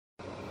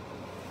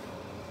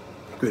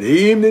Good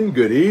evening,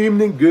 good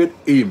evening, good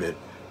evening.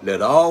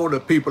 Let all the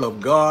people of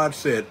God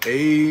say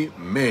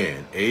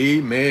amen,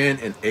 amen,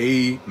 and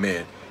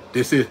amen.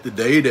 This is the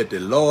day that the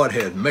Lord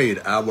has made.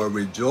 I will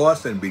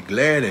rejoice and be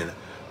glad in it.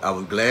 I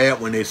was glad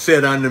when they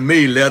said unto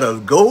me, let us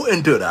go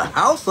into the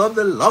house of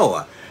the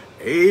Lord.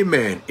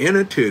 Amen.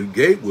 Enter to the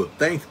gate with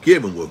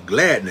thanksgiving, with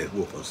gladness,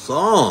 with a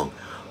song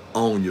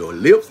on your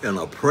lips and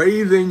a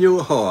praise in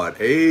your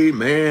heart.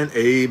 Amen,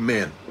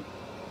 amen.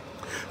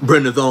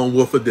 Brenda's on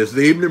with us this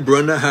evening.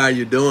 Brenda, how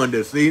you doing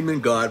this evening?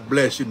 God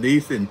bless you,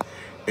 niece in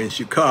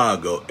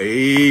Chicago.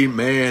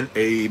 Amen,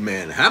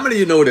 amen. How many of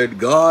you know that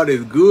God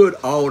is good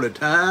all the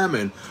time,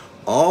 and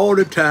all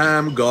the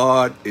time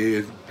God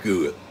is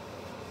good?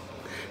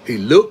 He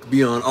looks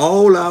beyond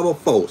all our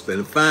faults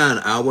and find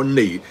our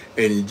need,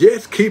 and he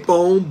just keep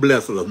on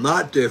blessing us,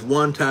 not just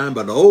one time,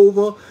 but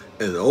over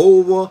and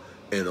over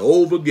and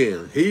over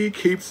again. He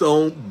keeps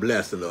on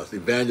blessing us.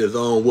 Evangelist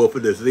on with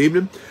us this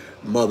evening.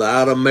 Mother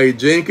Adam Mae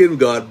Jenkins,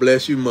 God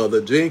bless you, Mother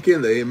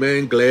Jenkins.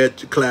 Amen.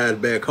 Glad Clyde's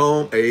back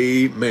home.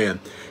 Amen.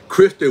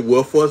 Christy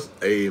with us.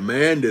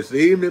 Amen. This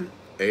evening.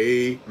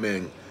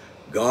 Amen.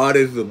 God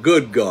is a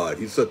good God.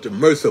 He's such a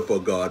merciful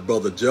God.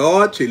 Brother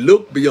George, he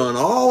looked beyond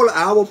all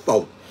our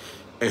faults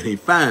and he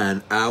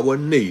find our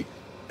need.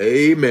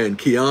 Amen.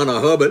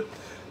 Kiana Hubbard,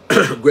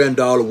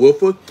 granddaughter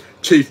with us.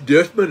 Chief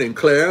Dishman and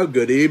Claire,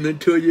 good evening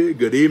to you.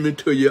 Good evening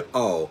to you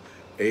all.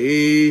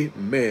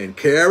 Amen.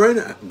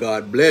 Karen,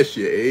 God bless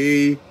you.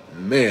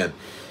 Amen.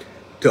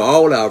 To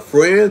all our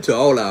friends, to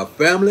all our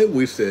family,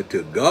 we said,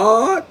 to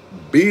God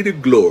be the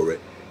glory.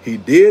 He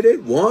did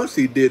it once,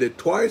 he did it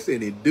twice,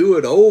 and he do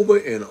it over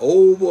and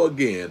over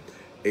again.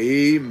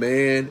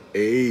 Amen.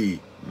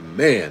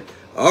 Amen.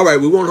 All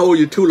right, we won't hold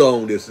you too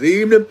long this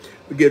evening.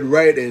 We get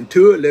right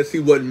into it. Let's see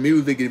what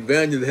music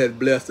Evangelist has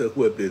blessed us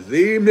with this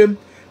evening.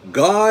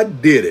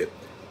 God did it.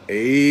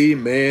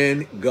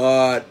 Amen.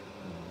 God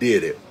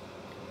did it.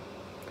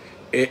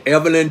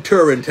 Evelyn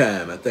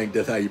Turrentine, I think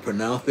that's how you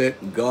pronounce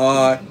it.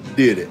 God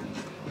did it.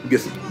 Get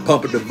some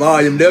pump up the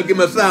volume there. Give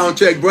me a sound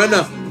check,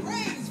 Brenda.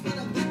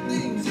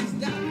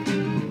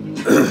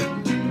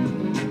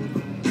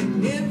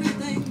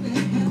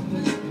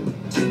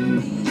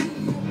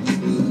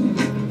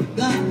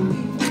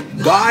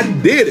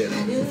 God did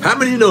it. How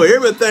many of you know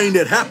everything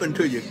that happened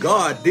to you,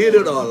 God did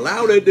it or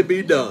allowed it to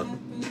be done?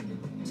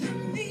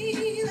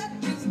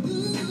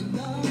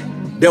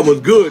 That was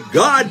good.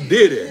 God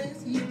did it.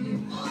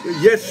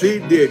 Yes, he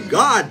did.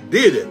 God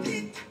did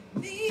it.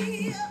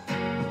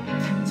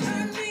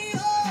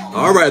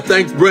 All right,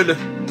 thanks, Brenda.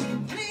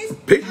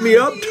 Pick me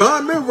up,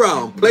 turn me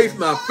around, place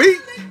my feet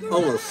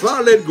on a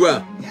solid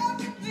ground.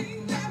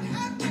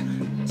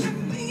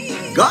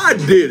 God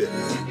did it.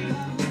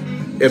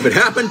 If it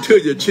happened to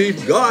you,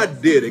 Chief,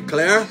 God did it,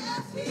 Claire.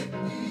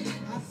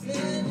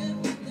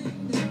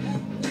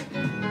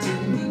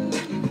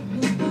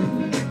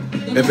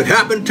 If it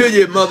happened to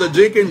you, Mother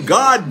Jenkins,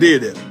 God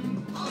did it.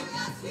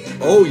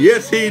 Oh,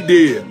 yes, he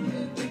did.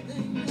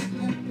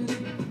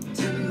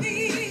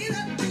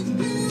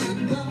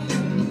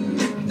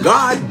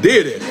 God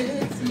did it.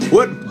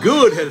 What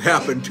good has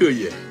happened to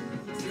you?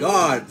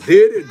 God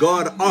did it.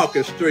 God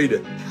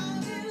orchestrated.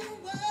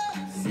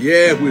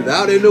 Yeah,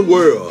 without in the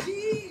world.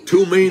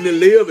 Too mean to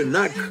live and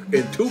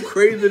too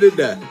crazy to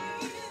die.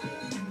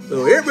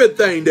 So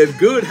everything that's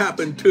good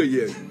happened to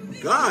you,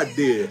 God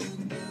did.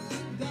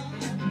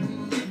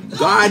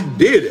 God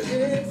did it.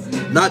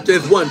 Not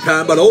just one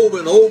time, but over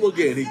and over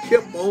again. He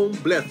kept on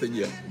blessing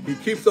you. He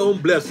keeps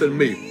on blessing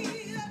me.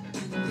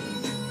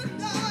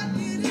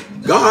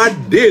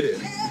 God did it.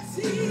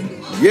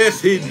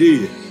 Yes, he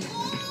did.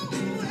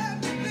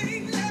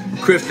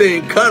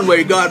 Christine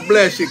Conway, God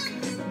bless you.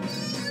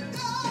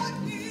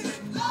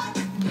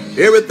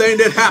 Everything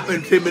that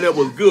happened to me that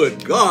was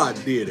good,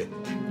 God did it.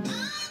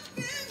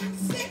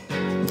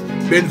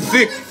 Been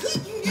sick.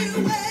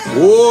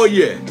 Oh,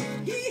 yeah.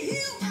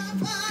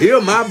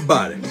 Heal my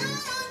body.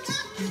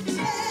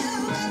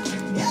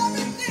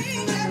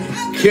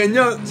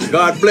 Kenya,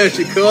 God bless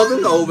you,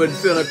 cousin, over in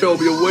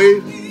Senatobia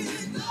Way.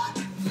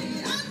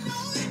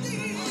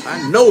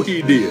 I know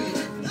he did.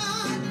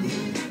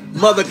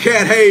 Mother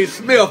Cat Hayes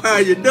Smith, how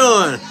you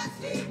doing?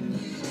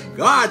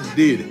 God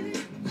did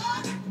it.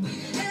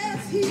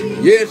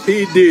 Yes,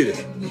 he did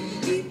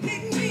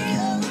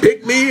it.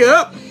 Pick me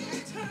up.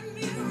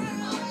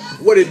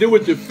 What did he do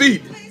with your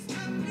feet?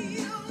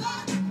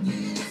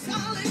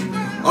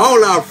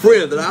 All our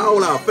friends and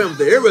all our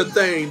family,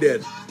 everything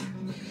that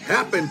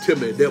happened to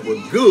me that was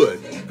good,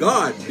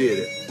 God did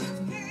it.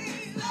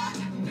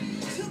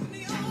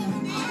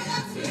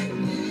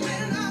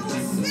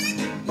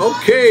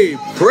 Okay,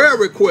 prayer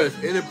requests.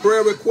 Any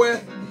prayer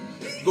requests?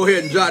 Go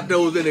ahead and jot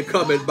those in the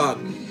comment box.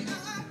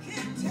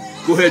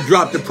 Go ahead and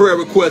drop the prayer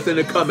requests in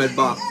the comment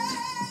box.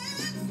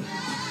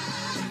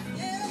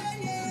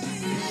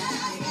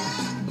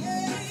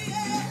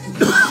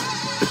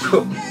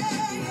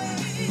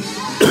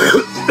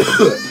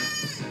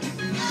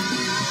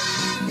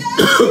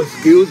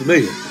 Excuse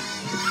me.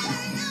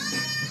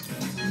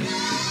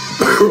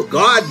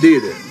 God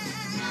did it.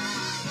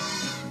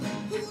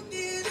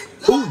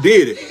 Who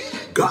did it?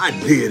 God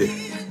did it.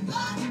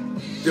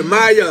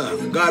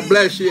 Jemiah, God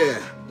bless you.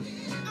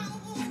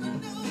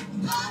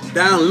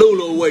 Down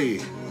Lula way.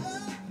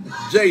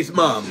 Jace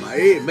mama,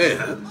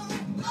 amen.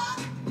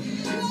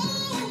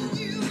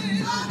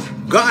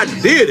 God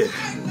did it.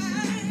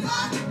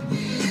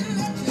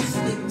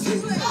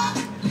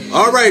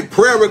 All right,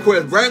 prayer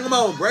requests. Bring them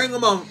on, bring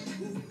them on.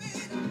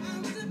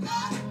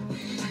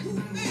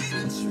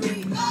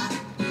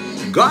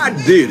 God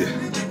did it.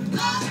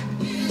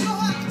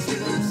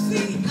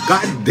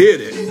 God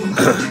did it.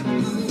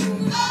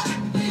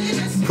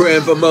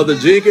 Praying for Mother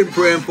Jenkins,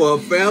 praying for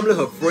her family,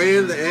 her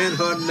friends, and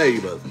her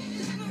neighbors.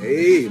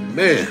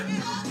 Amen.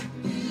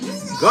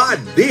 God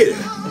did it.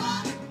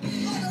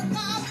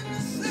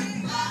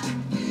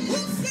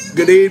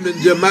 Good evening,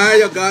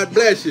 Jemiah. God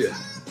bless you.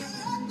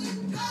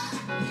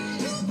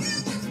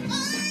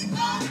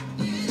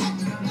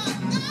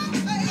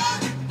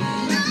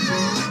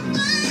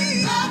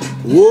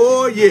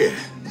 Oh, yeah.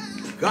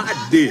 God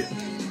did.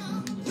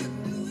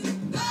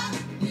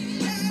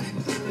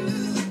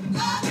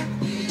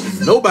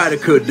 Nobody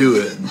could do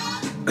it,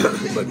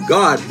 but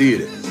God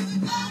did it.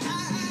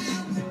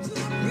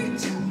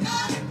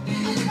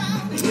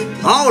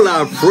 All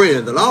our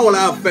friends and all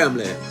our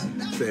family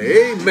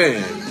say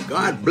amen.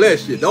 God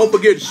bless you. Don't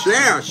forget,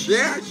 share.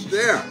 Share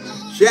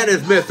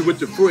this message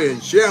with your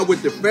friends. Share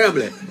with your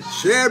family.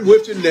 Share it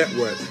with your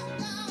network.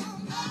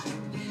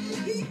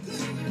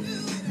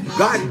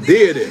 God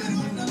did it.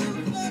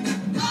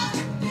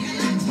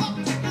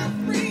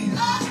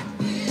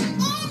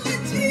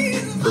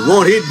 But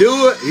won't he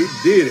do it? He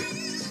did it.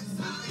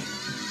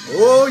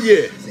 Oh,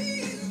 yeah.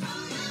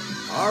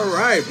 All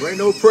right. Bring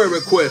no prayer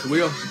requests.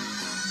 We'll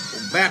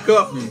back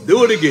up and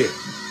do it again.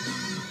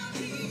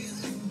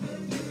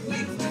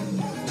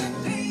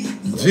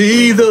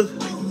 Jesus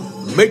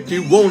make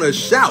you want to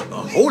shout a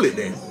holy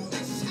name.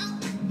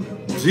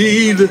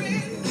 Jesus.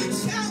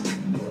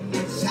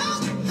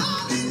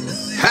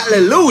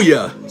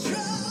 Hallelujah.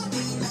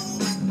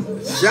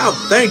 Shout,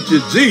 thank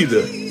you,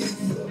 Jesus.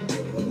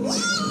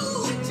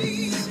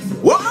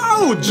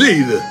 Whoa,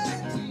 Jesus.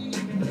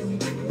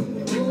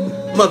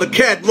 Mother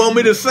Cat want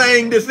me to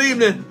sing this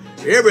evening.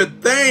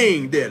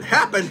 Everything that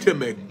happened to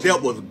me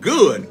that was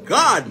good,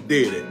 God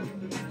did it.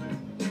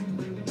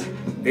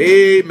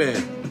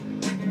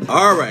 Amen.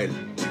 All right.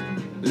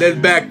 Let's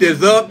back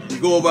this up.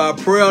 Go over our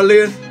prayer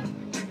list.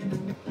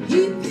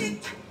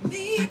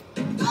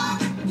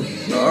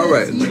 All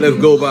right. Let's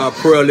go over our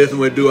prayer list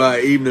and we'll do our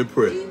evening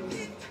prayer.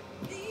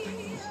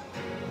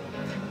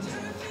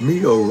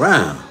 Me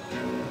around.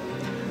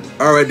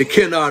 All right. The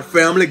Kennard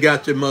family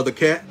got your Mother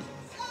Cat.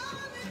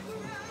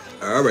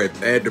 All right.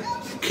 Add the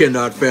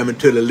Kennard family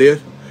to the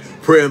list.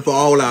 Praying for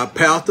all our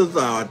pastors,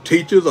 our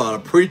teachers, our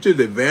preachers,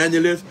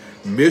 evangelists,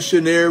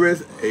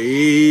 missionaries.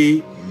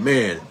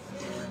 Amen.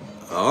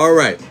 All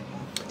right.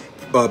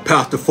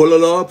 Pastor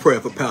Fuller, prayer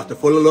for Pastor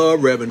Fuller,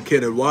 Reverend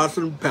Kenneth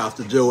Watson,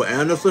 Pastor Joe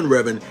Anderson,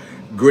 Reverend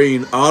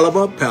Green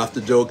Oliver,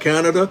 Pastor Joe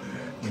Canada,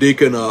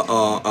 Deacon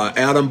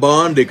Adam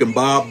Bond, Deacon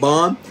Bob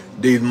Bond,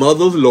 these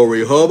mothers,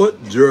 Lori Hubbard,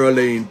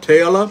 Geraldine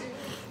Taylor,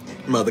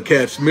 Mother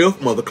Cat Smith,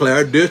 Mother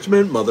Claire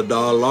Ditchman, Mother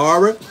Dar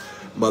Laura,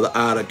 Mother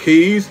Ida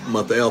Keys,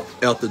 Mother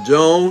Eltha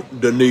Jones,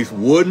 Denise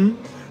Wooden,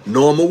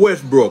 Norma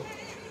Westbrook,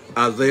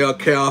 Isaiah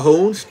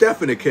Calhoun,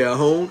 Stephanie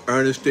Calhoun,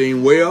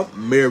 Ernestine Webb,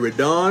 Mary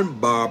Dawn,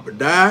 Barbara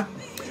Dye,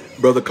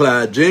 Brother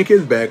Clyde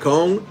Jenkins back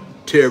home,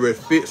 Terry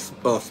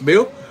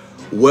Smith,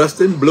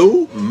 Weston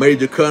Blue,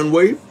 Major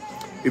Conway,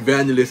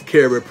 Evangelist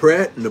Carrie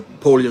Pratt,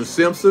 Napoleon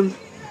Simpson,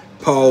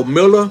 Paul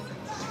Miller,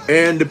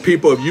 and the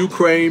people of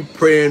Ukraine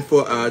praying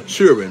for our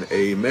children.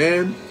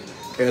 Amen.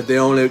 As they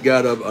only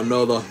got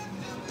another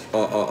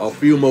a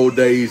few more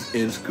days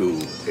in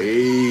school.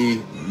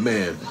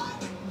 Amen.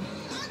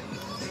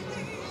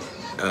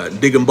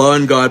 Deacon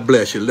Bond, God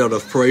bless you. Let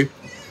us pray.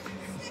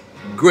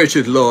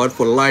 Gracious Lord,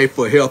 for life,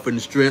 for health, and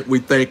strength, we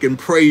thank and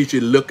praise you,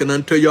 looking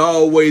unto you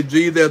always,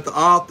 Jesus, the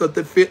author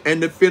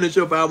and the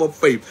finisher of our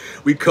faith.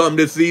 We come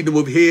this evening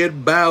with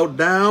head bowed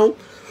down,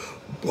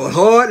 but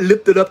heart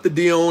lifted up to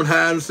thee on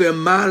high and say,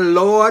 my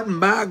Lord,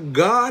 my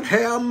God,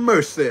 have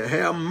mercy,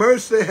 have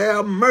mercy,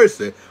 have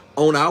mercy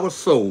on our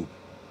soul.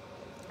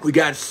 We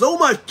got so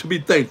much to be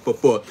thankful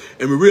for.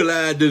 And we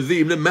realize this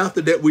evening, Master,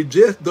 that we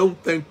just don't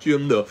thank you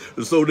enough.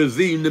 And so this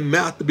evening,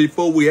 Master,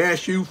 before we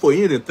ask you for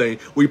anything,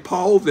 we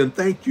pause and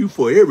thank you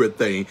for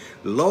everything.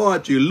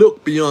 Lord, you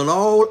look beyond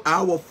all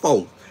our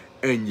faults.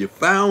 And you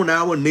found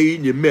our need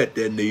and you met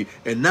that need.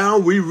 And now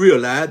we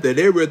realize that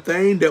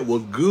everything that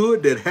was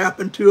good that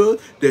happened to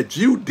us, that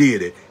you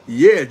did it.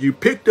 Yes, you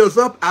picked us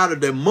up out of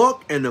the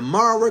muck and the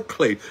marrow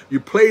clay. You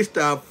placed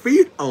our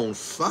feet on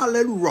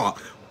solid rock.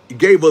 You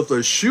gave us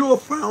a sure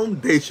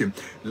foundation.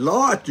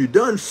 Lord, you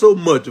done so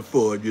much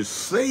for us. You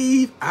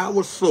saved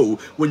our soul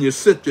when you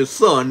sent your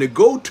son to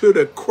go to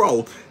the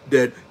cross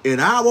that in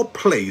our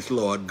place,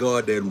 Lord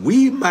God, that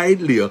we might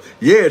live.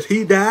 Yes,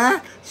 he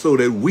died so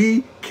that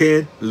we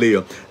can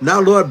live. Now,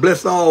 Lord,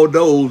 bless all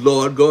those,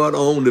 Lord God,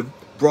 on the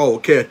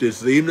broadcast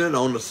this evening,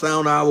 on the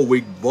sound of our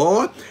weak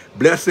voice.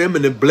 Bless them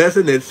in the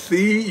blessing that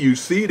you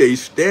see they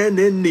stand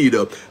in need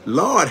of.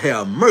 Lord,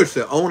 have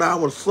mercy on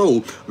our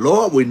soul.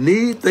 Lord, we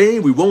need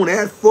things we won't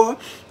ask for.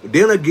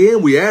 Then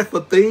again, we ask for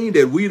things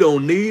that we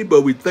don't need,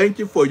 but we thank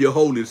you for your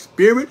Holy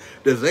Spirit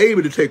that's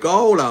able to take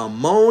all our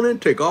mourning,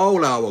 take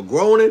all our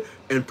groaning,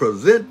 and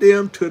present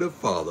them to the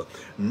Father.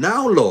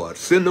 Now, Lord,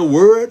 send the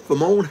word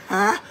from on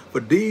high for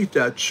these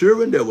thy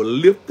children that will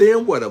lift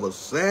them, whatever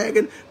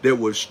sagging, that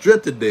will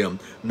strengthen them.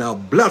 Now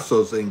bless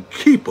us and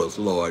keep us,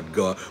 Lord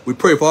God. We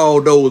pray for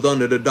all those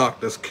under the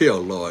doctor's care,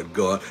 Lord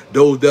God.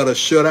 Those that are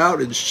shut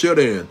out and shut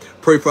in.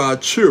 Pray for our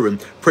children.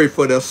 Pray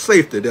for their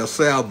safety, their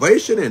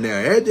salvation, and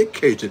their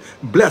education.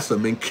 Bless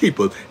them and keep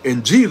us.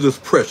 In Jesus'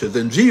 precious,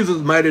 in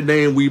Jesus' mighty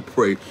name we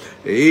pray.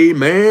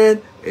 Amen,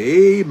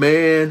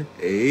 amen,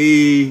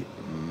 amen.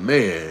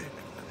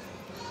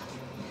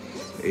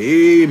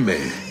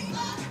 Amen.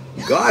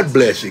 God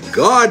bless you.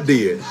 God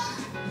did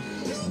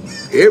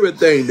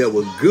everything that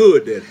was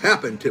good that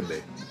happened to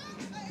me.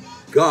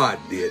 God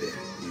did it.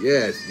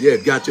 Yes,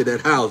 yes. Got you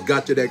that house,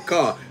 got you that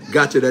car,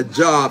 got you that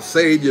job,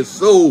 saved your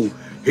soul,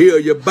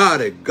 healed your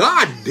body.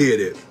 God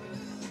did it.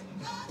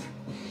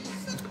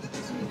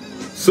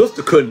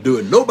 Sister couldn't do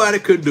it. Nobody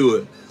could do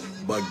it.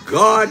 But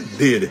God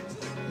did it.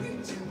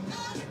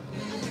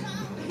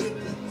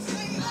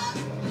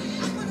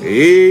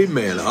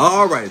 Amen.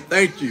 All right.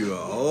 Thank you.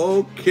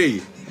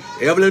 Okay.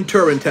 Evelyn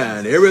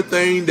Turrentine,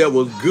 everything that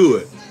was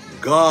good,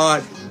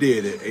 God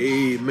did it.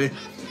 Amen.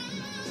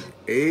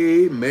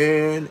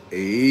 Amen.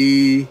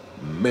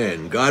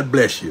 Amen. God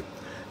bless you.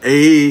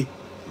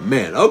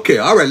 Amen. Okay.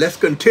 All right. Let's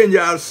continue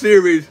our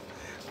series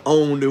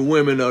on the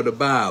women of the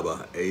Bible.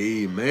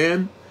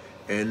 Amen.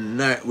 And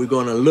now we're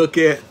going to look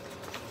at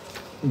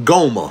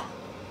Gomer.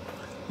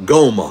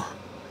 Gomer,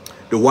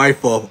 the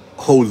wife of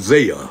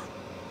Hosea.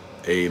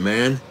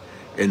 Amen.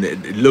 And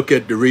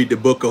read the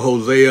book of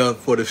Hosea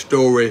for the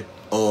story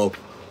of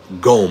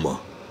Gomer.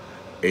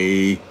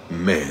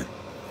 Amen.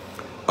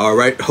 All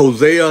right.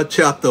 Hosea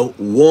chapter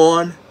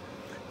 1,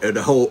 and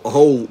the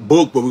whole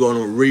book, but we're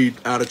going to read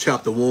out of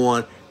chapter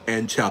 1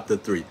 and chapter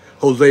 3.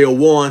 Hosea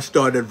 1,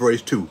 start at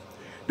verse 2.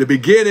 The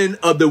beginning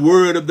of the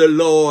word of the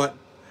Lord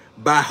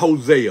by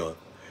Hosea.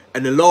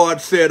 And the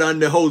Lord said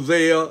unto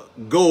Hosea,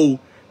 Go,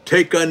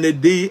 take unto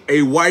thee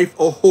a wife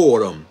of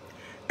whoredom,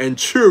 and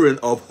children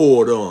of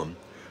whoredom.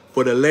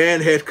 For the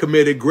land has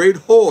committed great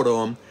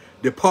whoredom,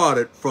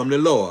 departed from the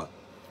Lord.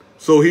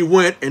 So he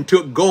went and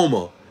took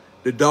Gomer,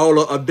 the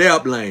daughter of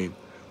Dablaim,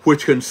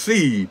 which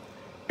conceived,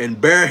 and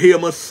bare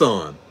him a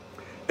son.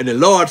 And the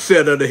Lord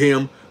said unto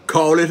him,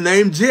 Call his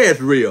name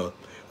Jezreel,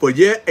 for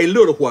yet a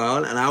little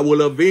while, and I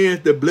will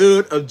avenge the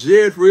blood of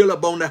Jezreel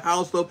upon the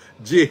house of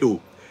Jehu,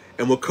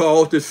 and will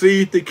cause to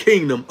seize the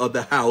kingdom of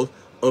the house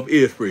of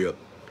Israel.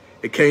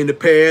 It came to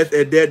pass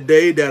at that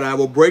day that I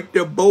will break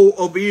the bow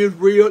of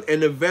Israel in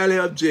the valley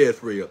of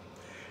Jezreel.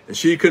 And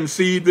she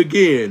conceived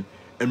again,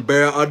 and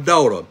bare a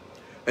daughter.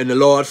 And the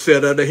Lord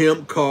said unto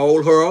him,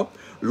 Call her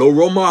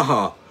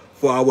Lo-Ruhamah,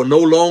 for I will no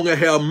longer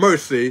have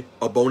mercy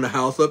upon the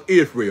house of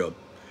Israel,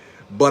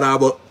 but I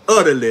will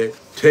utterly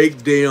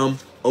take them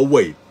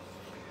away.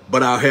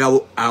 But I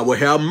will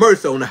have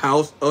mercy on the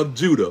house of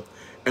Judah,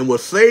 and will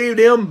save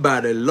them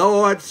by the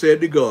Lord, said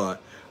the God.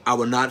 I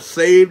will not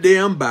save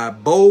them by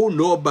bow,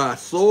 nor by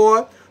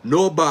sword,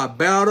 nor by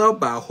battle,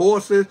 by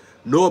horses,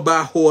 nor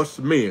by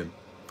horsemen.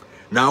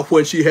 Now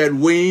when she had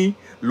weaned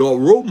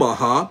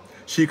Lo-Ruhamah,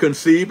 she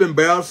conceived and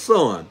bare a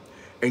son.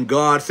 And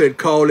God said,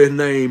 Call his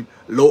name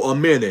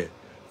Lo-Ammi,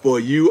 for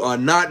you are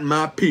not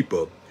my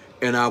people,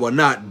 and I will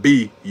not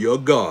be your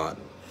God.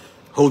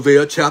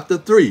 Hosea chapter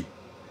 3.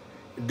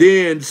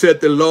 Then said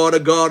the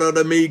Lord God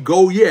unto me,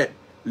 Go yet,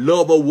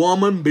 love a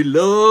woman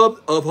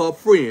beloved of her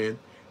friend,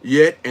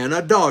 yet an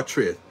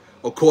adulteress,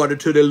 according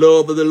to the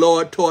love of the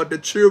Lord toward the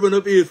children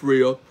of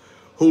Israel,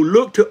 who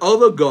look to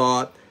other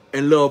gods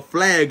and love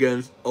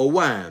flagons of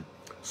wine.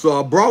 So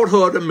I brought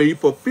her to me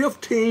for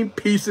 15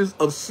 pieces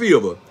of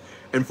silver,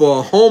 and for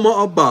a homer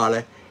of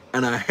barley,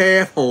 and a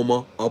half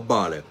homer of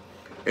barley,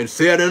 and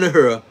said unto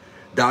her,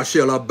 Thou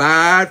shalt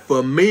abide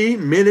for me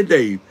many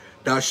days.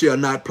 Thou shalt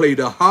not play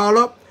the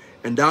harlot,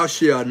 and thou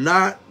shalt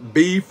not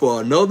be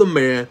for another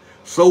man.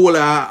 So will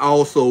I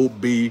also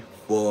be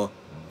for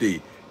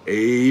thee.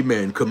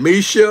 Amen.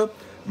 Kamisha,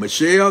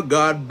 Michelle,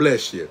 God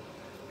bless you.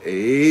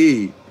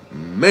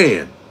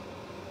 Amen.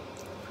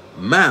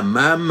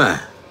 My.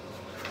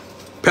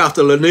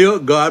 Pastor Lanier,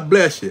 God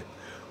bless you.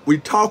 We're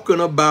talking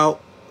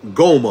about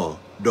Gomer,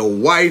 the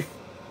wife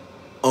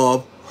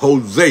of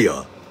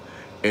Hosea,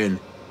 and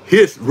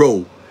his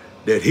role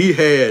that he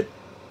had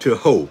to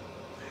hold.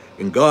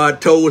 And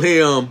God told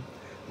him,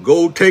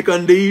 Go take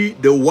unto thee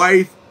the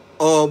wife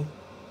of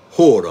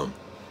whoredom.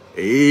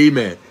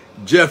 Amen.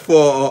 Just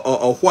for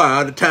a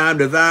while, the time,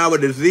 this hour,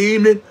 this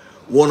evening,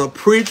 want to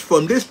preach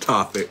from this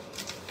topic,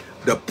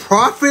 the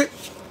prophet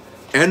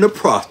and the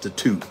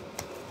prostitute.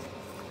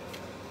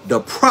 The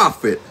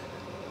prophet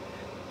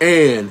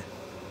and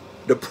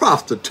the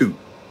prostitute.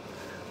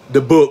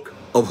 The book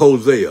of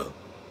Hosea.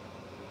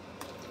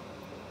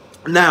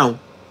 Now,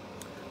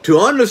 to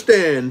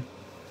understand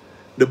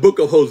the book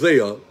of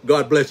Hosea,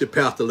 God bless you,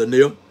 Pastor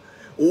Lanier,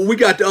 we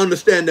got to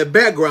understand the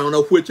background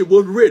of which it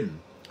was written.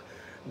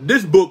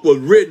 This book was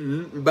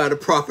written by the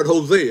prophet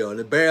Hosea, and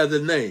it bears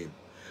his name.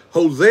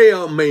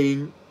 Hosea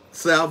means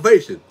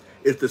salvation.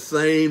 It's the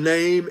same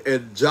name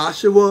as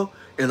Joshua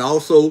and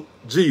also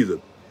Jesus.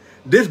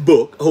 This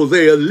book,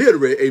 Hosea, is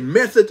literally a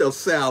message of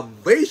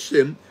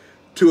salvation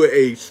to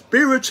a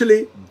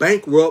spiritually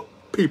bankrupt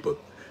people.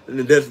 And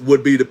that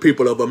would be the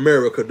people of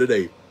America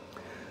today.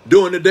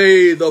 During the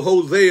days of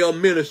Hosea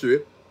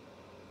ministry,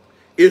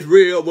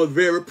 Israel was a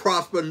very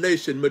prosperous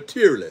nation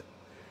materially.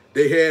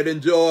 They had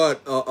enjoyed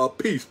a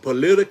peace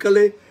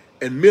politically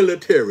and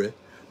military,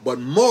 but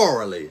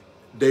morally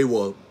they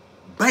were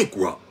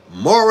bankrupt,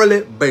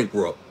 morally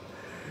bankrupt.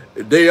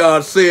 They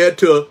are said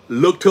to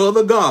look to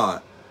other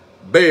God,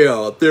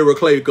 Baal,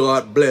 Theraclay,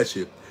 God bless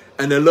you,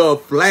 and they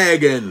love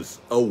flagons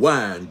of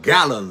wine,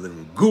 gallons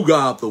and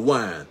gewgaws of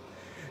wine.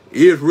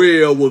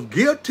 Israel was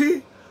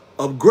guilty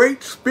of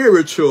great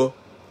spiritual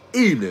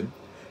eating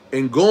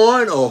and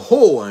going or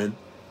whoring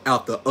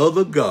after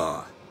other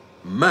God.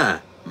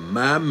 My.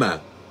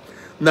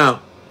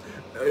 Now,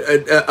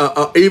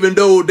 even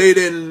though they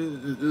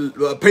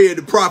didn't pay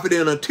the prophet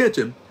any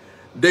attention,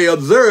 they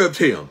observed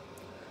him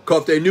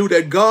because they knew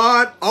that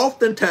God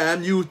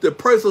oftentimes used the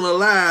personal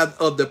lives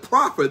of the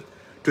prophet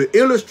to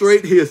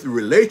illustrate his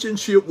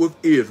relationship with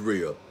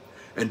Israel.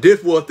 And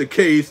this was the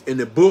case in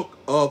the book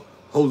of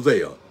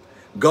Hosea.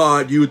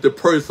 God used the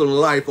personal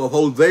life of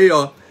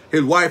Hosea,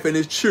 his wife, and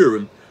his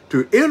children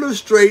to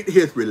illustrate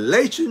his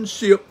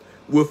relationship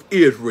with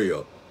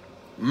Israel.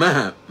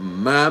 My.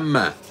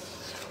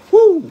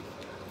 Woo.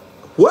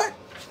 What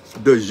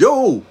does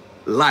your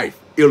life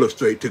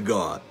illustrate to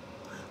God?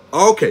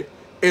 Okay.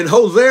 In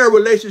Hosea's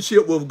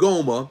relationship with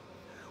Gomer,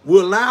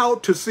 we're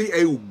allowed to see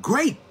a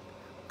great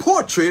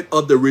portrait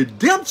of the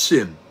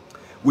redemption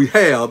we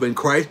have in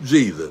Christ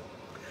Jesus.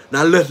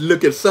 Now let's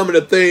look at some of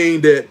the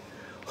things that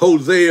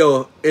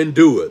Hosea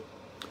endured.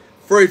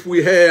 First,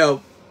 we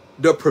have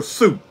the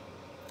pursuit.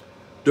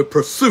 The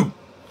pursuit.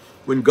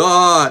 When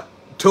God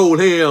told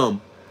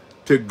him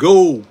to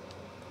go,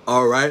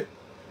 all right,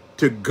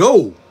 to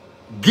go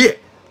get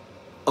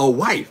a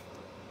wife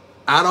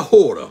out of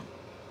whoredom.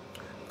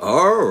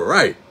 All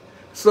right.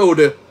 So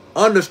to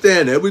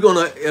understand that, we're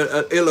going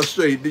to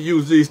illustrate, to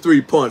use these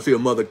 3 points here,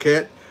 Mother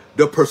Cat.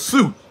 The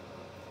pursuit,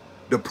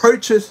 the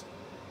purchase,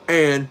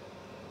 and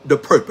the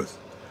purpose.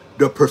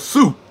 The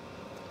pursuit,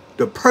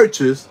 the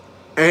purchase,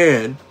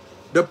 and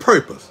the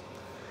purpose.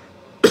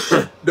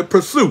 The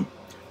pursuit.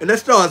 And that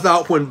starts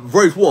out when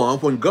verse 1,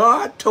 when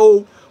God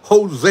told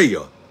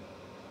Hosea,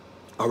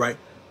 all right,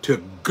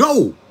 to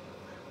go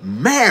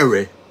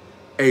marry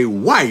a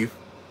wife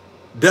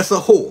that's a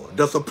whore,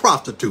 that's a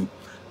prostitute,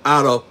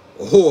 out of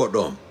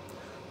whoredom.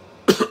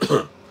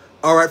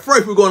 All right,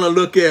 first we're going to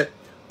look at,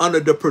 under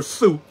the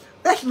pursuit,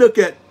 let's look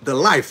at the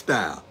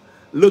lifestyle.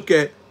 Look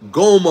at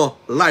Gomer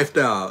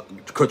lifestyle.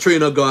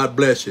 Katrina, God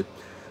bless you.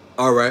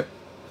 All right.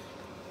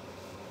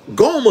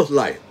 Gomer's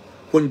life.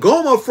 When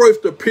Gomer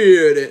first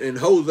appeared in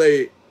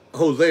Hosea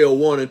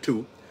 1 and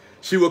 2,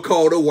 she was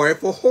called a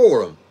wife of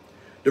whoredom.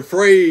 The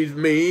phrase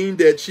means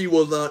that she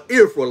was an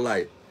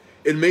Israelite.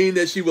 It means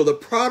that she was a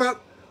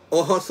product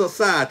of her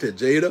society,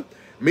 Jada,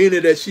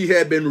 meaning that she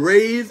had been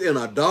raised in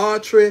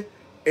adultery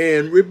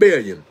and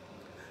rebellion.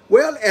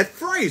 Well, at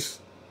first,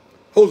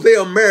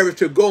 Hosea's marriage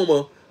to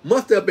Gomer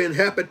must have been a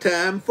happy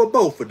time for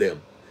both of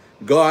them.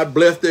 God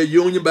blessed their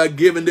union by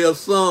giving their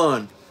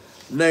son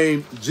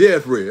named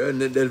Jezreel,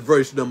 and that's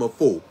verse number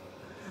 4.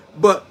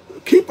 But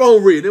keep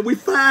on reading. We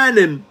find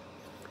in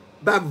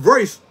by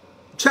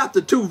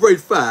chapter 2,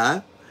 verse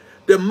 5,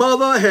 the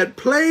mother had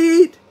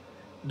played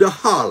the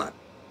harlot,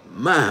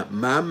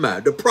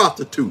 the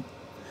prostitute.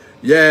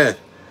 Yes,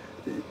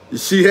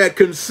 she had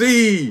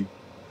conceived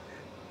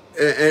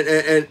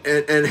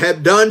and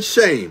had done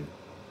shame,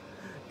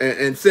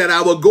 and said,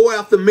 I will go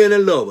after many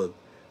lovers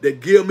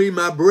that give me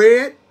my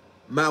bread,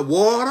 my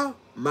water,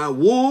 my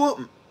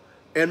wool,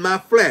 and my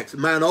flax,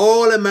 mine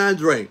oil and my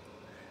drink.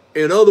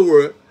 In other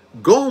words,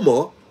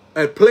 Gomer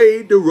had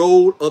played the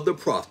role of the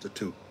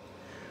prostitute.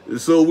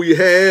 So we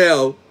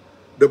have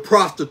the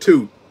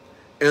prostitute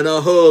and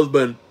her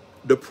husband,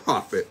 the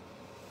prophet.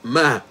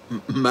 My.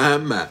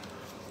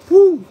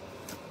 Woo.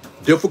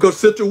 Difficult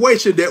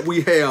situation that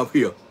we have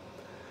here.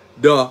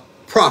 The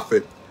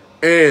prophet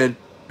and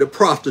the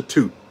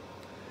prostitute.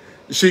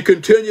 She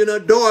continued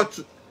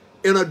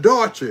in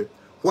adultery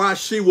while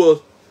she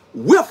was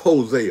with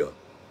Hosea.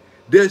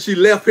 Then she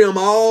left him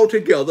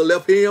altogether,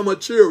 left him a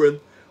children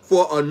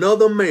for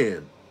another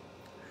man.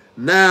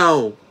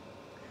 Now,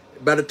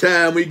 by the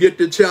time we get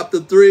to chapter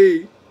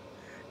 3,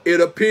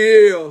 it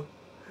appears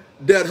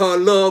that her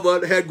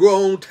lover had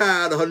grown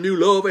tired, her new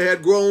lover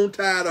had grown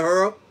tired of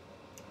her,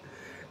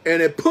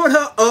 and it put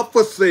her up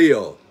for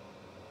sale.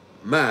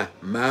 My,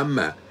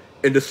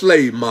 in the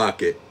slave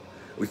market.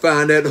 We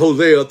find that in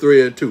Hosea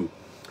 3 and 2.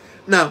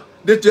 Now,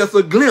 this is just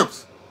a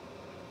glimpse.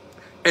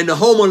 And the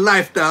homo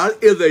lifestyle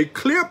is a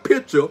clear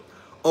picture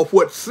of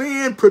what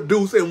sin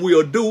produces and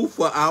will do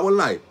for our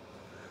life.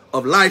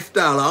 of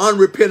lifestyle, an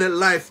unrepentant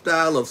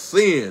lifestyle of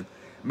sin,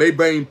 may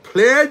bring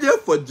pleasure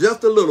for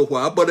just a little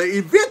while, but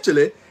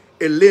eventually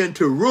it leads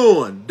to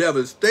ruin,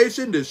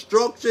 devastation,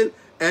 destruction,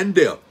 and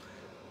death.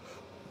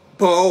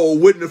 Paul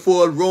witnessed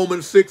for us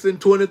Romans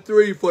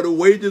 6:23, for the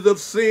wages of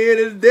sin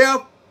is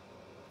death,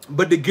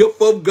 but the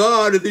gift of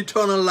God is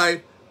eternal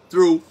life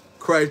through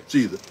Christ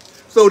Jesus.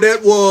 So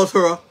that was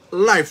her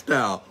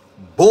lifestyle,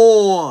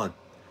 born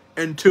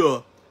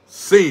into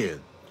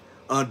sin,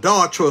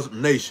 adulterous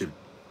nation,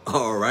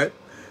 all right?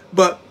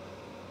 But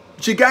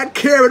she got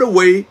carried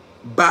away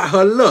by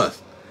her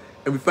lust.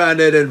 And we find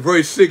that in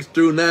verse 6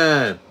 through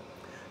 9,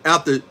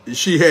 after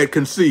she had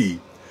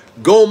conceived.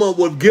 Gomer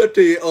was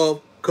guilty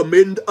of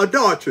committing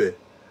adultery.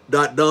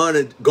 Don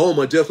and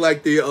Gomer, just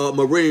like the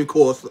Marine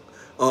Corps,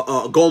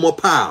 Gomer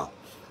Powell,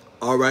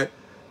 all right?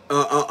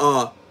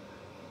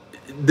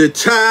 The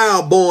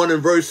child born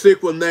in verse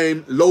 6 was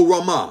named Lo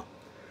Ramah,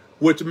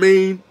 which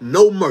means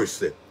no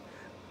mercy.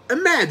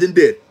 Imagine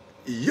that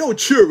your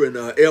children,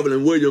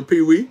 Evelyn William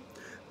Pee Wee,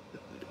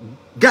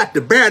 got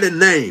to bear the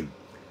name,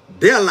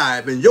 their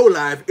life and your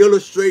life,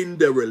 illustrating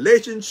their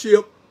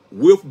relationship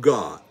with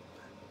God.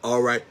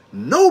 All right,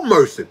 no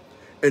mercy.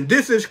 And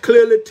this is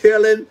clearly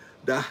telling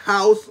the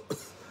house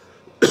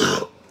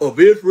of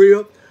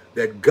Israel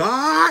that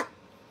God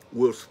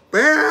will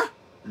spare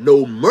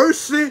no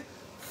mercy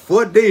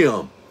for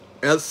them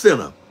as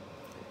sinners.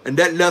 And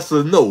that lets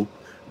us know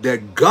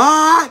that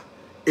God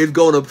is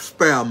going to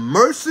spare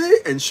mercy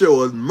and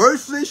show us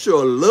mercy, show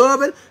us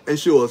loving, and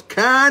show us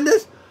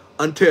kindness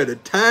until the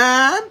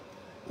time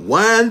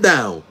wind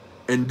down.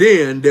 And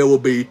then there will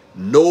be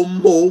no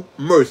more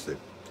mercy.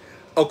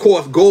 Of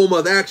course,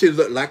 Gomer's actions,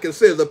 like it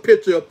says, a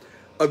picture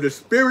of the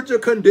spiritual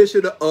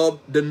condition of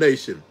the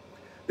nation.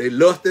 They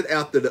lusted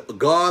after the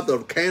gods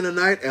of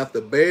Canaanite,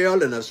 after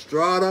Baal and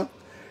Astrada,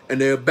 and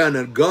they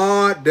abandoned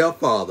God, their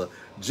father,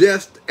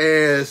 just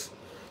as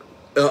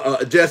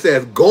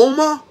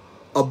Gomer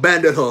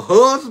abandoned her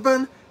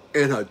husband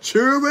and her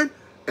children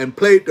and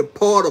played the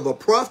part of a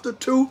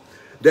prostitute.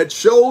 That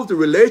shows the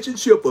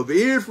relationship of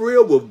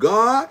Israel with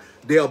God.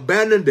 They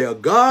abandoned their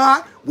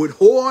God with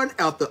whoring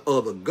after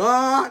other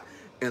God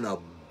and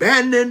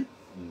abandoned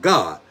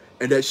God.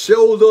 And that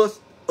shows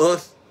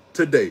us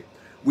today.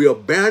 We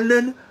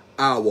abandon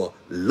our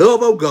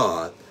love of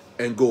God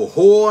and go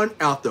whoring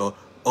after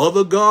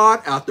other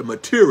God, after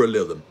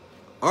materialism.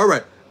 All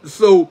right.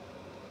 So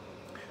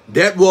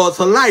that was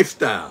her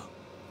lifestyle.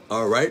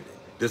 All right.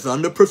 This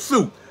under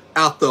pursuit.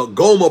 After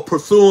Gomer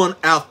pursuing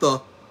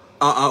after,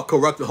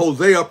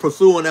 Hosea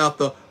pursuing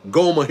after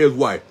Gomer, his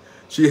wife.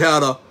 She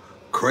had a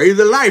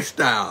crazy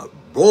lifestyle,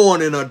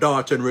 born in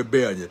adultery and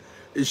rebellion.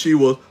 She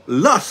was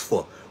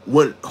lustful,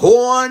 went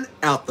whoring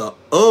after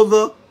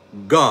other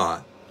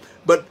God.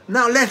 But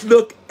now let's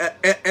look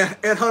at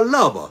her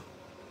lover.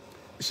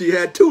 She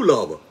had two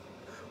lovers.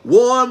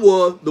 One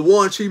was the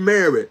one she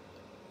married,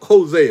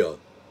 Hosea.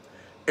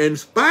 In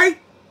spite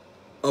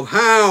of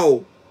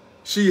how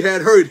she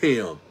had hurt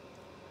him,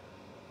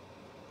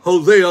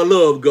 Hosea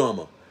loved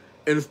Gomer.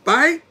 In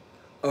spite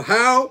of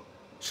how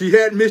she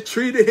had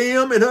mistreated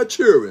him and her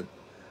children,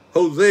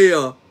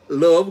 Hosea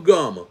loved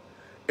Gomer.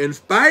 In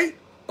spite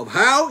of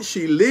how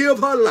she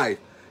lived her life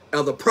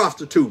as a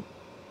prostitute,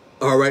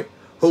 all right,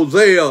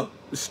 Hosea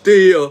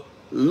still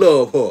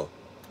loved her.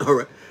 All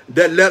right,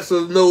 that lets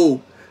us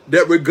know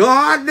that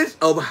regardless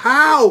of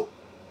how,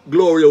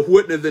 Gloria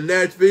witnessed in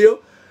Nashville,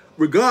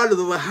 regardless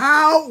of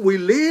how we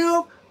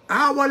live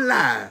our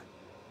life,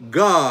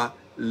 God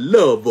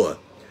loves us.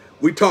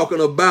 We're talking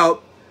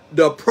about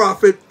the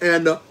prophet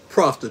and the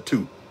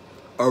prostitute.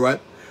 All right.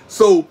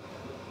 So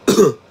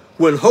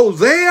when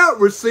Hosea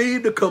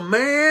received the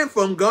command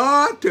from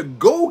God to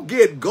go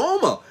get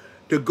Gomer,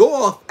 to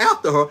go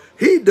after her,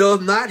 he does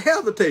not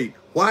hesitate.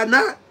 Why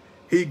not?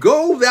 He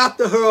goes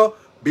after her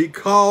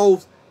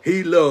because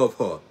he loved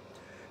her.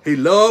 He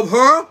loved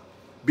her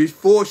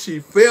before she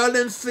fell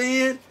in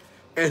sin,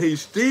 and he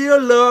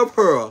still loved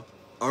her,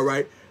 all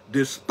right,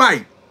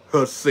 despite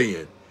her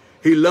sin.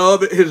 His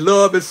love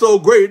is so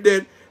great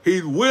that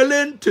he's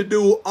willing to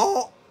do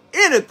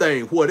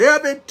anything,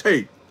 whatever it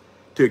takes,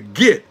 to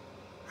get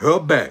her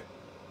back.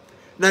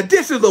 Now,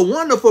 this is a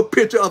wonderful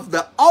picture of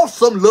the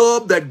awesome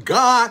love that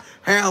God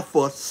has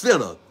for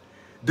sinners.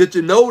 Did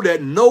you know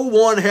that no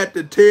one had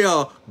to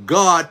tell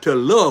God to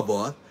love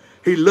us?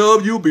 He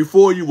loved you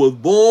before you was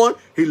born.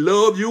 He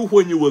loved you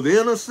when you was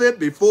innocent,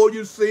 before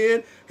you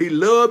sinned. He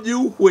loved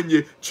you when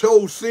you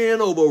chose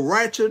sin over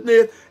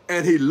righteousness,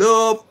 and he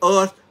loved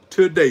us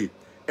today.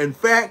 In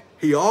fact,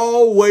 he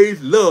always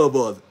loved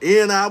us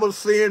in our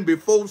sin,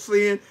 before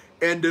sin,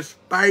 and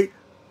despite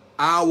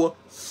our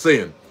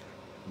sin.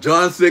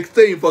 John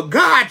 16, for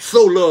God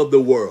so loved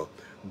the world.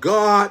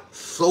 God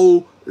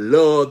so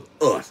loved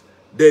us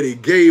that he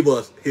gave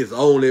us his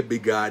only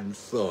begotten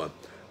son.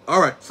 All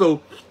right,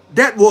 so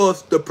that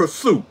was the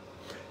pursuit.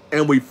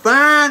 And we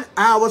find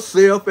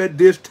ourselves at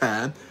this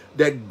time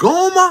that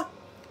Gomer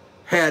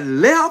had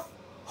left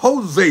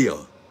Hosea.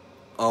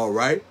 All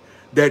right,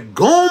 that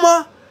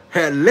Gomer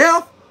had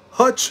left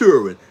her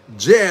children,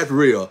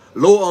 Jezreel,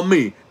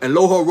 Lo-Ami, and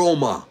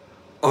Lo-Horoma.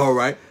 All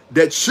right,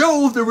 that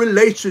shows the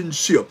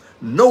relationship,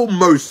 no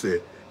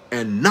mercy,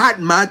 and not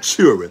my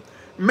children.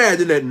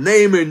 Imagine that,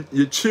 naming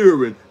your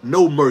children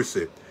no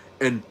mercy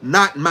and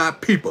not my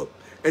people.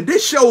 And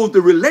this shows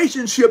the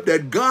relationship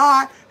that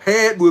God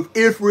had with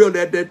Israel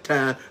at that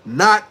time,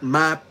 not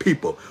my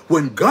people.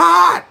 When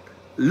God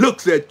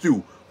looks at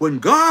you, when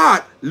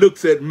God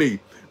looks at me,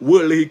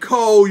 will he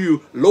call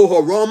you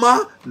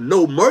Lo-Horoma,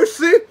 no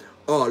mercy,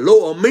 or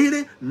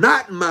Lo-Amini,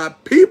 not my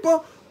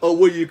people, or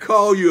will you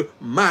call you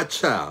my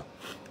child?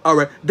 All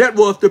right, that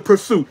was the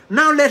pursuit.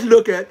 Now let's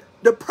look at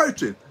the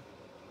purchase.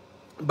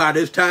 By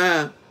this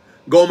time,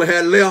 Gomer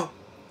had left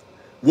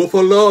with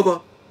her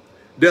lover.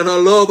 Then her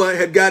lover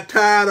had got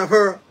tired of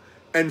her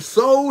and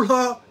sold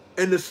her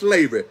into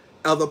slavery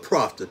as a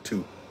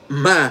prostitute.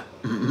 My.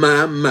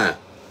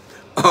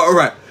 All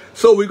right,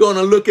 so we're going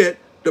to look at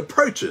the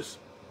purchase.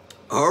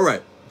 All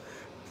right,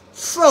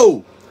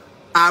 so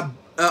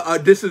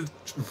this is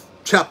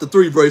chapter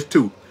 3, verse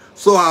 2.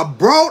 So I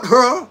brought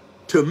her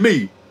to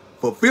me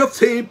for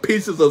 15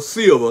 pieces of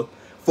silver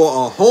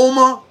for a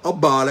homer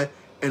of barley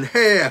and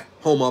half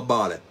homer of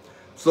barley.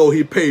 So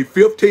he paid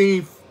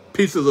 15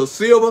 pieces of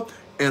silver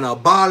and a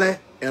barley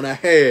and a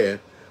half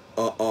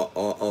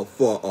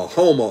for a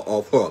homer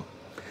of her.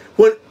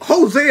 When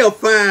Hosea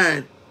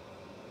found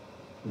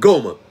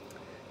Gomer,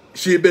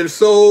 she had been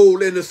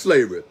sold into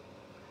slavery.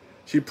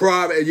 She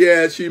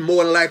probably, she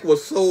more than likely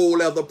was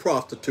sold as a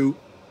prostitute.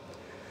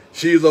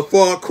 She's a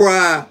far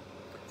cry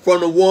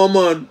from the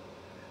woman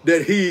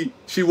that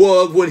she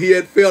was when he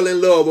had fell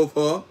in love with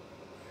her.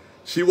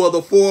 She was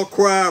a far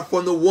cry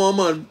from the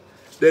woman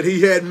that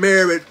he had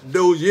married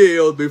those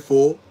years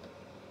before.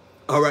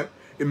 All right,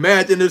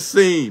 imagine the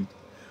scene.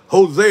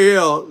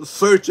 Hosea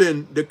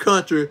searching the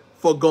country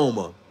for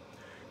Gomer,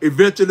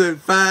 eventually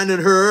finding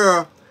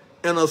her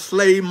in a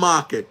slave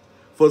market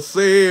for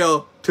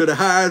sale to the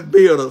highest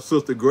bidder,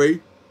 Sister Grace.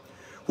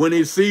 When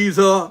he sees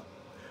her,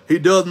 he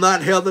does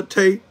not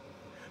hesitate.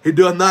 He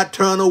does not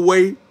turn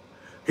away.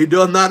 He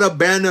does not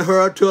abandon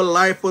her to a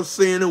life of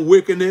sin and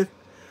wickedness,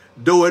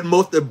 though it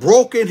must have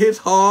broken his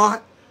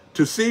heart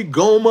to see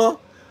Gomer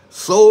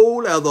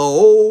sold as an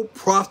old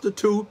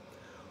prostitute.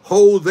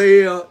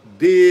 Hosea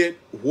did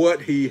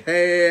what he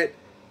had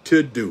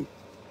to do.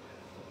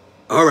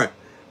 All right,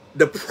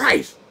 the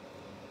price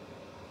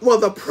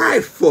was a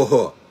price for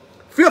her.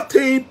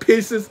 15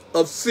 pieces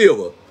of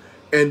silver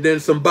and then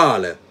some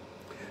barley.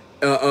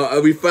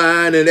 We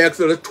find in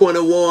Exodus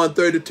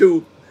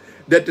 21:32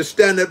 that the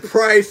standard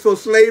price for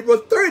slavery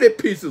was 30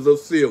 pieces of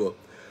silver.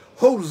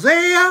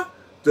 Hosea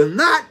did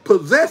not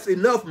possess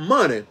enough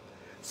money,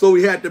 so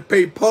he had to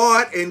pay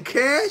part in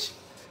cash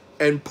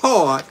and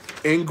part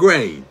in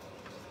grain.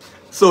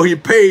 So he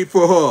paid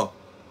for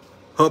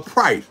her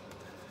price.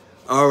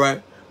 All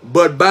right.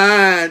 But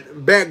buying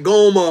back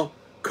Gomer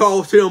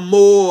cost him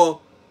more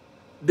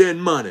than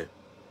money.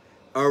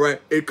 All right.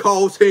 It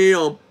cost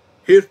him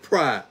his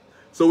pride.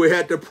 So we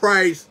had the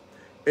price,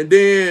 and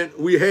then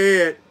we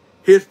had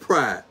his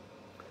pride.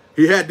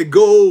 He had to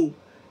go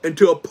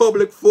into a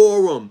public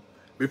forum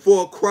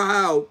before a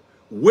crowd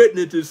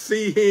witness to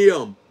see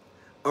him,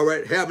 all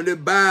right, having to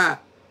buy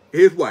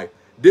his wife.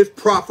 This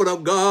prophet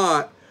of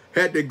God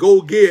had to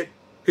go get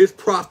his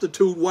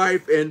prostitute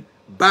wife and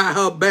buy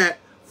her back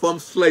from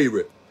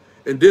slavery.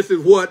 And this is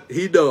what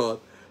he does.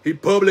 He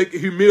publicly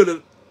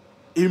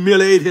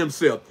humiliated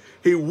himself.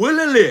 He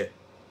willingly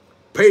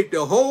paid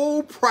the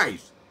whole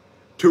price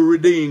to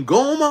redeem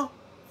Gomer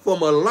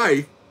from a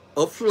life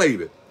of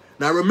slavery.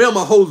 Now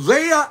remember,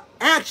 Hosea's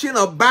action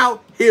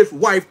about his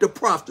wife, the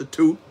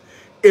prostitute,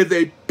 is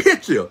a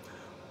picture.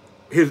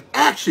 His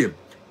action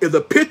is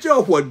a picture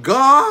of what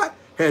God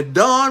had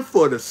done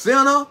for the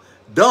sinner,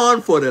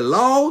 done for the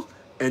lost,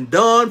 and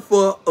done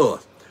for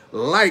us.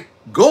 Like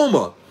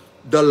Gomer,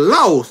 the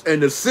lost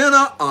and the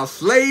sinner are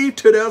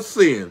slaves to their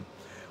sin.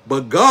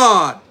 But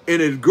God, in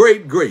his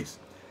great grace,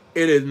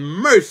 in his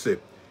mercy,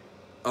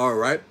 all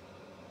right,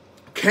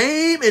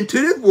 came into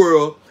this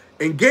world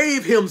and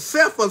gave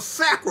himself a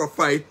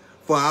sacrifice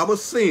for our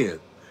sins.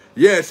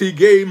 Yes, he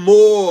gave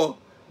more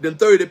than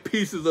 30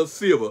 pieces of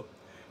silver.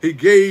 He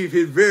gave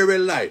his very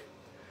life.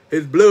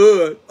 His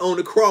blood on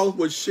the cross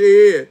was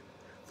shed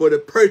for to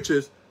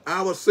purchase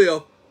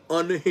ourselves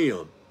unto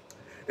him.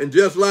 And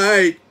just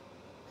like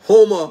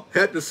Homer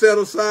had to set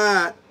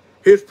aside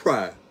his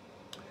pride,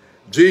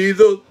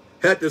 Jesus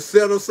had to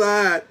set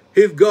aside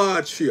his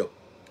godship.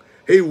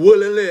 He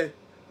willingly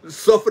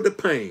suffered the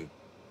pain,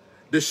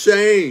 the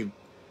shame,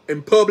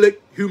 and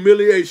public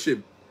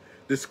humiliation.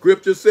 The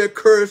scripture said,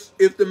 "Cursed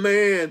is the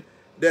man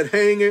that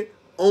hangeth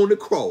on the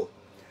cross."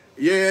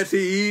 Yes,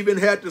 he even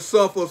had to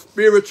suffer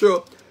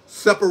spiritual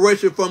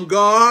separation from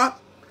God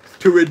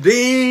to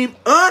redeem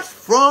us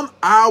from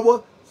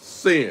our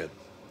sin.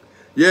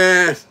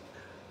 Yes,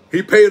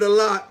 he paid a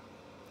lot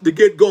to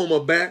get Gomer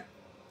back.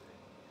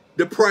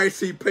 The price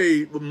he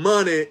paid was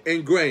money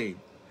and grain,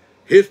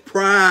 his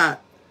pride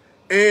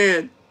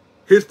and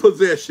his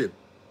possession.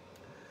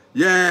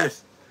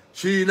 Yes,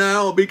 she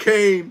now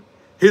became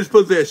his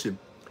possession.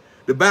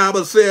 The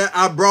Bible said,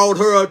 I brought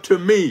her to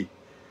me.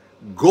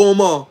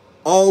 Gomer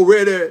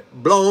already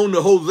belonged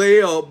to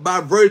Hosea by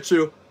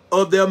virtue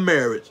of their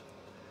marriage.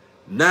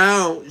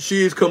 Now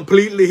she is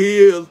completely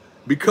his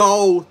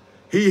because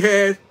he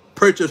has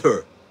purchased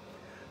her.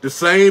 The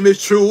same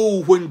is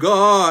true when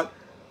God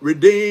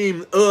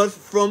redeemed us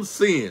from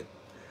sin.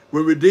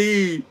 When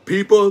redeem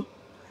people,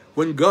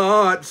 when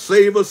God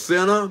save a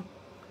sinner,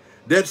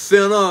 that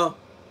sinner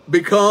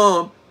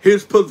become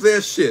his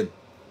possession.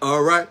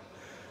 All right.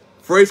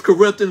 1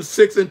 Corinthians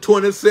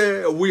 6:20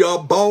 said, we are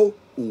bought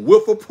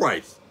with a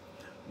price.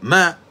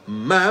 My.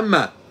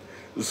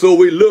 So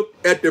we look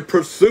at the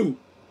pursuit.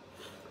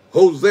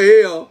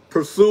 Hosea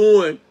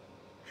pursuing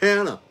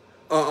Hannah,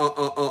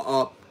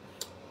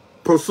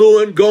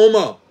 pursuing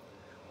Gomer.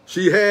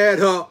 She had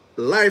her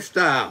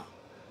lifestyle.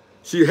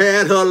 She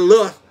had her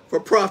lust for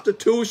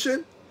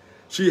prostitution.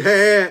 She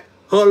had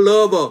her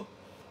lover,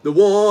 the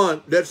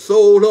one that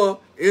sold her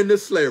into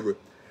slavery.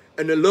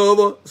 And the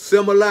lover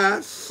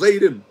symbolized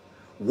Satan.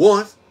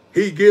 Once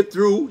he get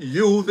through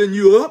using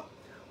you up,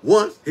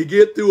 once he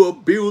get through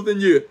abusing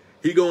you,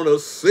 he gonna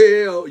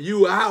sell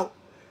you out.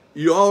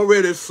 You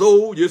already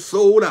sold, you're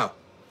sold out.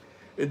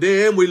 And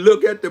then we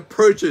look at the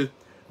purchase,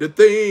 the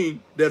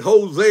thing that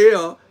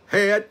Hosea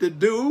had to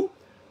do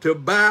to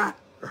buy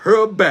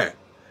her back.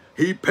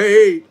 He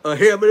paid a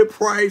heavy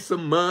price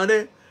of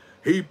money.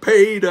 He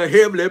paid a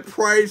heavy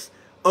price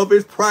of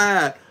his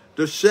pride,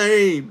 the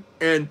shame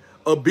and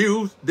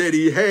abuse that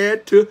he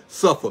had to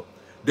suffer,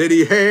 that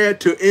he had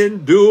to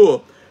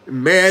endure.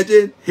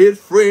 Imagine his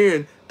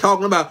friend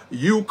talking about,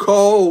 you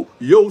call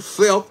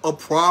yourself a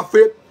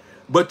prophet,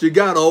 but you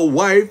got a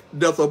wife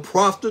that's a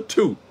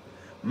prostitute.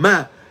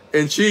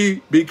 And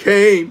she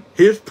became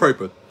his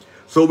purpose.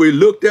 So we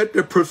looked at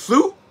the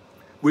pursuit.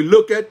 We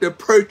look at the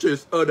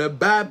purchase of the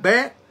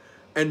buyback.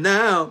 And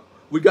now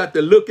we got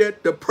to look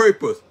at the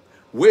purpose.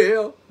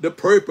 Well, the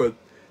purpose.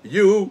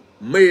 You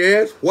may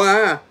ask,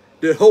 why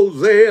did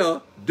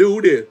Hosea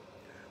do this?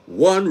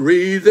 One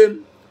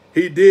reason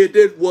he did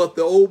this was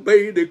to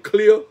obey the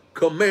clear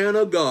command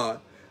of God.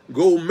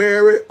 Go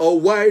marry a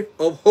wife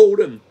of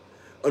Hoden.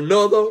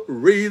 Another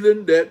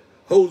reason that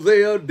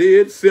Hosea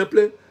did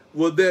simply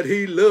was that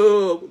he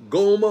loved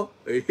Gomer,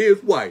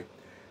 his wife.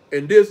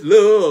 And this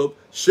love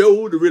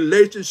showed the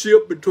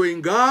relationship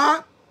between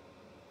God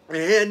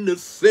and the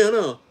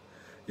sinner.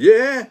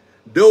 Yeah,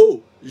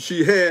 though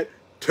she had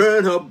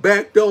turned her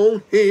back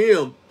on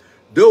him,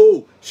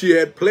 though she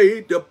had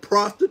played the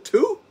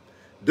prostitute,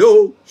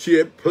 though she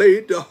had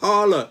played the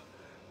harlot,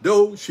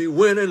 though she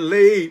went and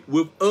laid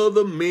with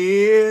other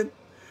men,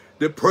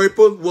 the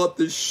purpose was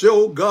to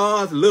show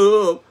God's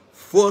love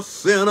for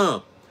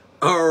sinner.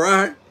 All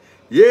right?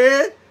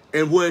 Yeah.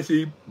 And when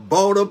she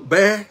bought her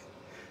back,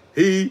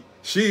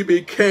 she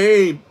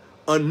became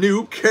a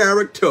new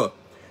character.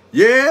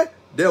 Yeah.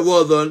 There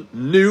was a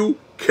new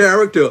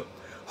character.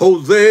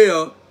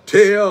 Hosea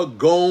tell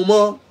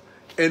Gomer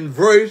in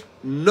verse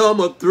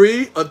number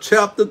 3 of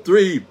chapter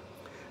 3,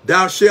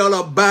 thou shalt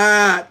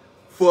abide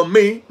for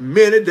me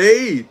many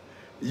days.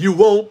 You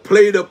won't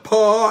play the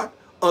part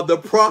of the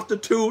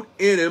prostitute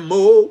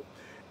anymore,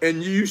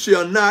 and you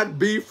shall not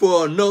be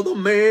for another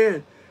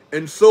man.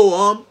 And so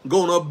I'm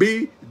gonna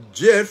be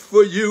just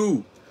for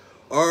you.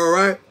 All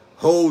right.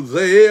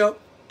 Hosea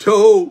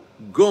told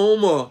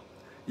Gomer,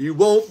 you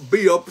won't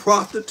be a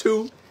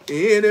prostitute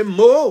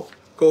anymore,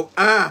 because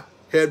I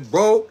had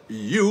brought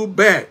you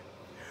back.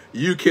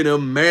 You can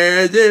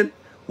imagine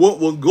what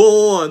was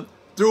going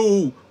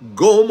through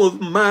Gomer's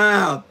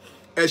mind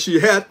as she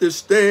had to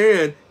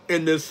stand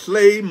in the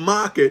slave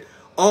market,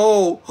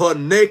 all her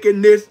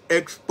nakedness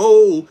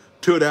exposed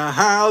to the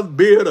house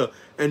bidder.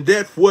 And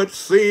that's what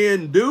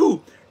sin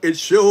do. It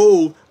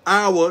shows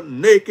our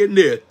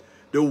nakedness.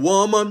 The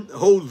woman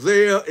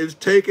Hosea is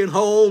taking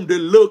home to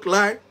look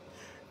like,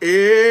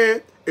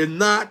 is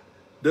not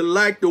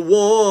like the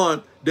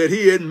one that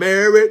he had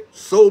married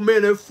so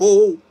many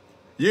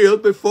years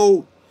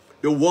before.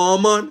 The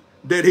woman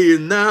that he is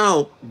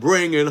now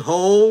bringing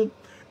home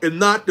is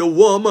not the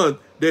woman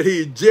that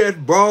he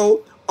just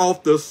brought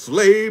off the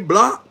slave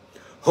block.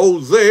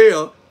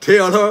 Hosea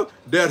tell her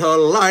that her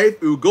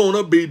life is going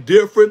to be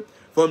different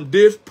from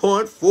this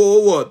point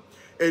forward.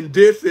 And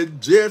this is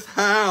just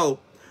how,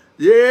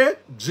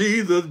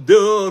 Jesus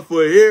does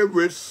for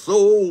every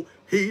soul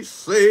he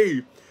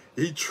saved.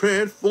 He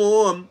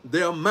transformed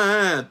their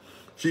mind.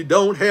 She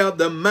don't have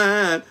the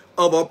mind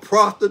of a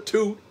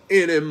prostitute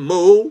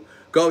anymore,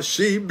 because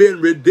she been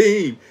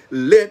redeemed.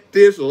 Let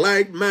this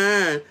like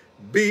mind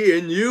be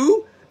in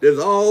you that's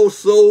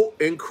also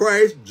in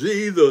Christ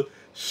Jesus.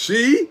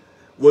 She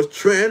was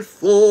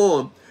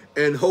transformed,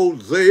 and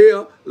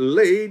Hosea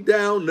laid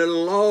down the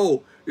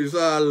law. He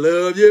said, I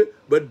love you,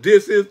 but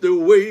this is the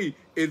way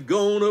it's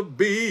gonna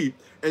be.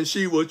 And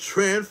she was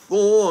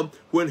transformed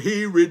when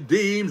he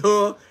redeemed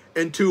her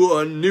into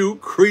a new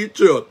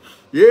creature.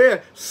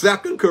 Yeah,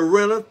 2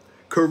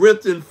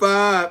 Corinthians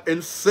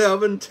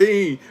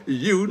 5:17.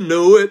 You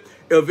know it.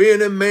 If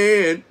any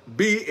man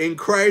be in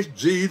Christ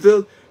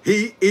Jesus,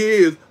 he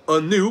is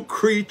a new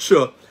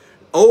creature.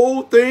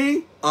 Old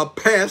things are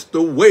passed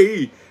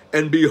away,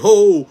 and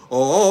behold,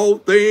 all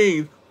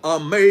things are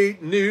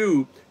made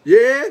new.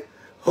 Yeah,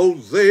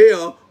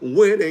 Hosea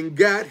went and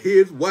got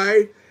his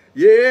wife.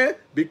 Yeah,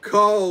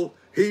 because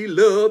he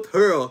loved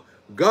her.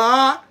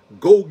 God,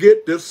 go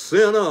get the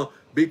sinner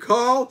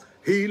because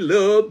he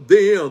loved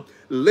them.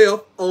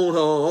 Left on her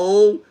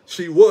own,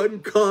 she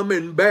wasn't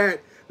coming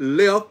back.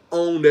 Left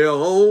on their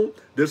own,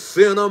 the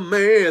sinner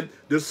man,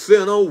 the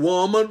sinner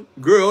woman,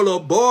 girl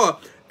or boy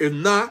is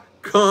not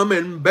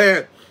coming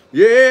back.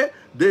 Yeah,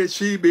 that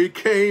she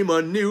became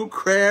a new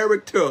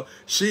character.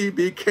 She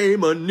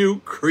became a new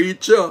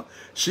creature.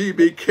 She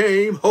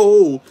became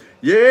whole.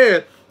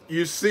 Yeah,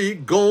 you see,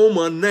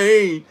 Gomer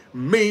name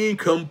mean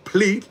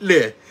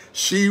completely.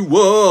 She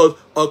was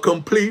a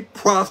complete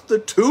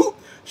prostitute.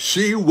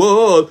 She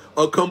was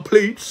a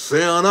complete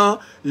sinner.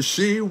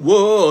 She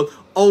was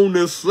on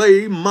the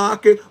slave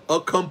market,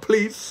 a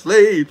complete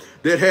slave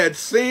that had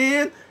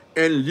sinned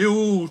and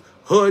used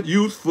her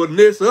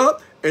usefulness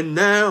up, and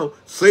now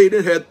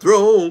Satan had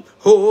thrown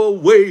her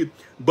away.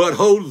 But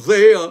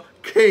Hosea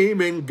came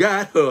and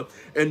got her,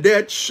 and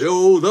that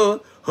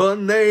showed her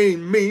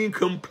name mean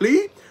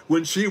complete.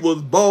 When she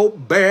was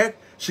bought back,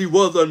 she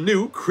was a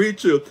new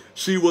creature.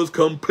 She was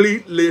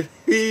completely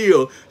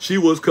healed. She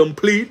was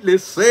completely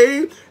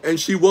saved, and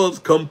she was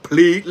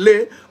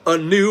completely a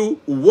new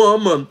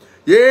woman.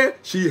 Yeah,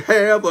 she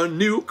have a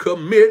new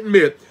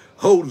commitment.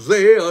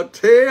 Hosea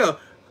tell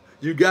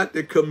you got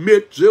to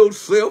commit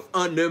yourself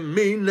unto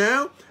me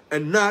now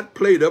and not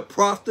play the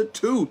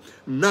prostitute,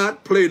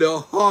 not play the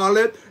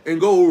harlot and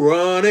go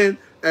running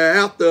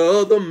after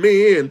other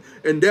men.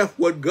 And that's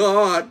what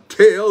God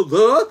tells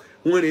us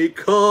when he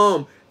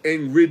come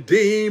and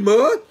redeem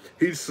us.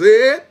 He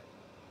said,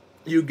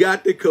 you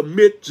got to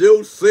commit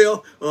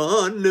yourself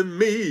unto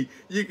me.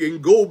 You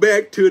can go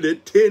back to the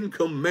 10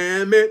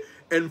 Commandments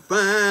and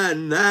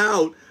find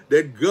out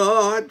that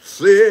God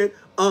said,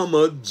 I'm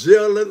a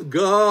jealous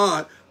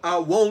God. I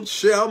won't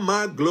share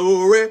my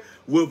glory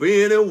with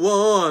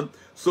anyone.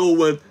 So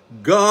when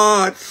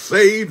God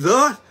saves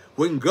us,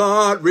 when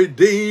God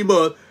redeems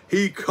us,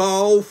 he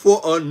called for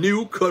a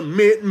new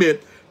commitment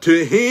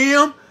to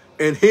him,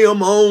 and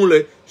him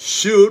only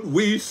should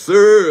we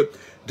serve.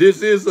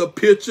 This is a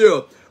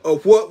picture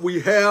of what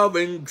we have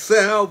in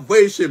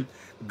salvation.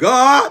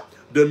 God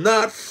did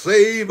not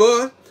save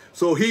us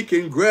so he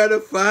can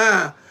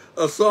gratify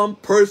some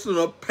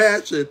personal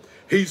passion.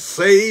 He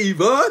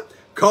saved us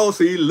because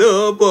he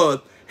loves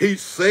us. He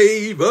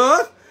saved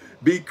us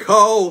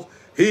because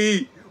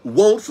he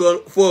wants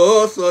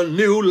for us a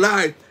new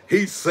life.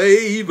 He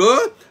saved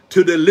us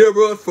to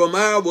deliver us from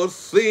our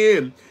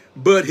sin.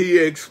 But he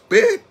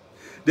expects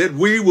that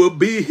we will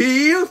be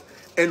his,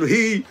 and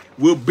he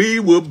will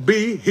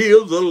be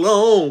his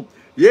alone.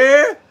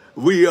 Yeah,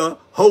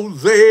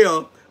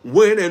 Hosea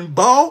went and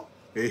bought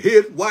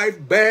his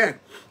wife back,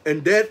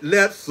 and that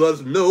lets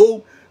us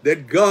know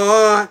that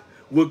God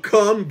will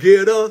come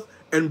get us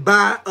and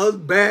buy us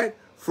back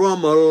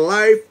from a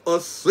life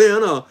of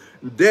sinner.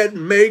 That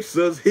makes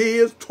us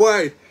his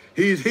twice.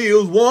 He's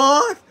his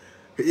once.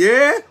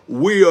 Yeah,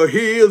 we are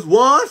his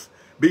once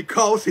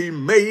because he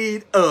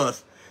made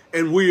us.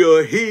 And we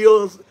are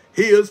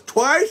his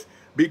twice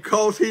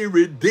because he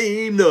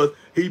redeemed us.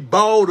 He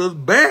bought us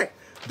back.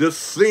 The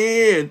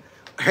sin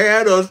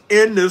had us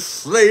in the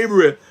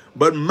slavery,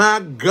 but my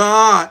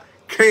God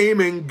came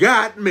and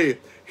got me.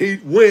 He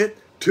went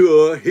to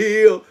a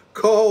hill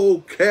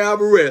called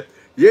Calvary,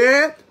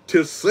 yeah,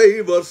 to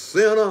save a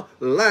sinner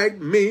like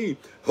me.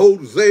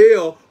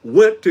 Hosea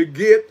went to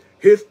get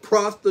his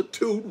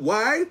prostitute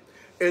wife,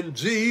 and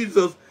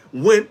Jesus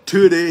went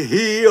to the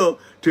hill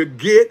to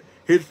get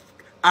his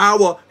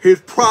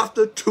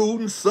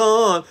prostituting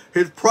son,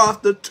 his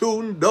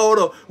prostituting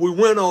daughter. We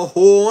went a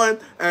whoring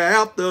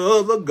after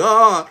other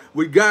God.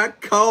 We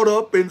got caught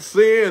up in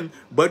sin,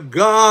 but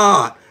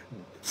God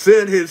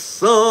sent his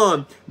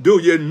son.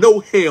 Do you know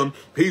him?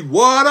 He's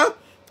water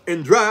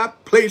in dry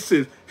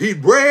places. He's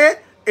bread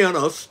in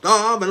a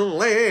starving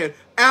land.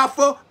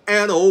 Alpha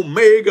and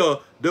Omega,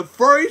 the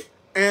first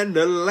and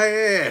the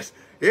last.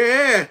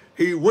 Yeah,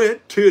 he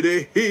went to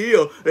the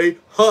hill. They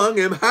hung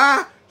him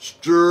high,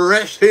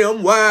 stretched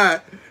him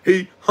wide.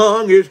 He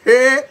hung his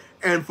head,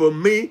 and for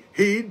me,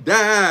 he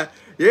died.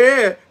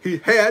 Yeah, he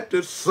had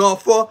to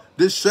suffer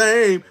the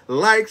shame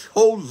like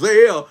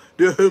Hosea,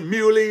 the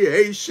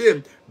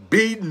humiliation,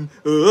 beaten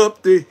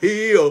up the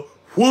hill,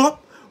 whoop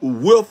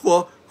with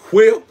a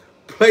whip,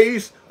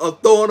 placed a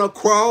thorn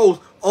cross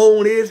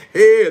on his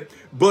head.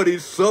 But he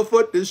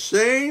suffered the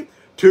shame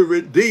to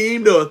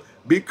redeem us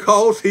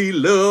because he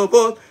loved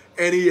us,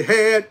 and he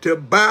had to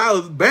buy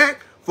us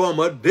back from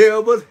a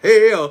devil's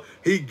hell.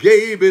 He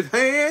gave his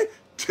hand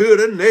to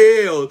the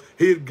nails.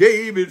 He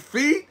gave his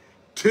feet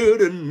to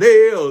the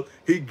nails.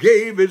 He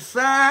gave his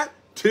side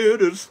to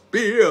the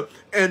spear.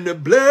 And the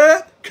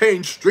blood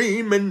came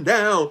streaming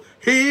down.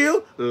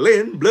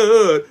 Healing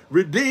blood,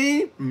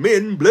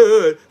 redeeming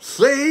blood,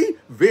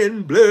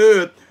 saving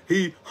blood.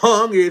 He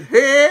hung his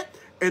head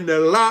in the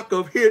lock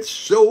of his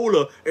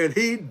shoulder, and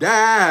he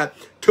died.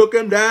 Took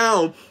him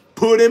down,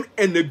 put him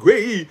in the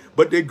grave,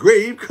 but the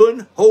grave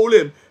couldn't hold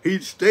him. He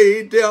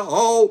stayed there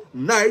all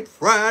night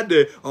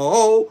Friday,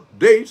 all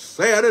day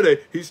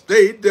Saturday. He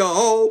stayed there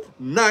all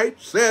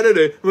night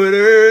Saturday. But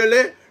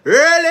early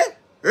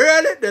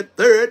the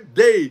third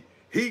day,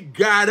 he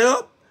got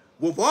up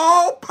with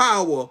all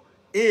power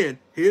in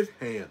his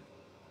hand.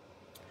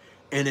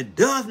 And it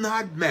does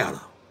not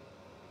matter.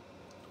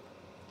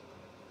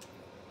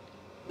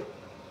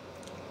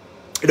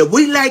 And if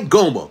we, like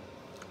Gomer,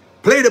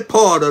 play the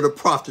part of the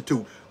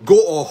prostitute,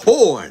 go a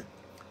whoring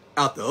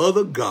after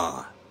other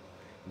God,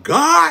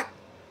 God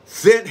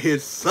sent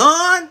his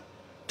son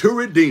to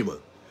redeem us.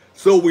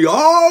 So we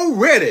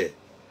already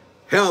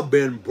have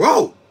been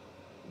brought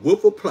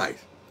with a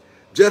price.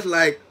 Just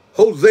like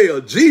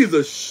Hosea,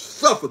 Jesus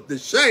suffered the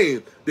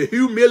shame, the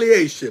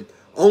humiliation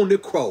on the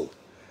cross.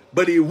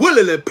 But he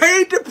willingly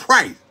paid the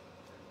price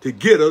to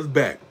get us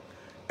back.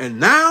 And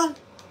now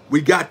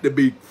we got to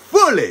be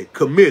fully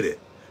committed.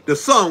 The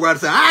songwriter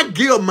said, I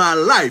give my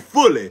life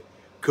fully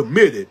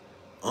committed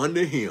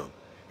unto him.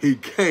 He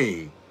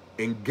came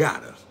and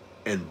got us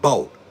and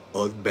bought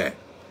us back.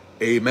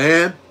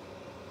 Amen.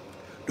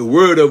 The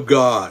word of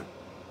God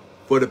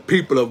for the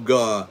people of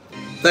God.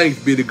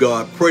 Thanks be to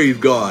God. Praise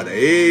God.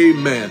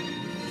 Amen.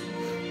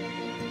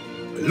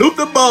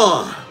 Luther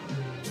Bond.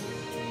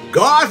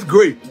 God's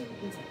great.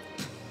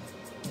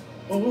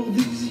 All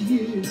these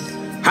years.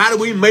 How do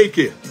we make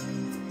it?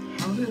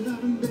 How did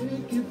I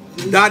make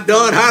it? Not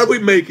done. How do we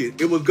make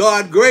it? It was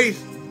God's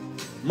grace.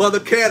 Mother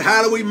Cat,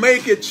 how do we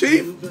make it,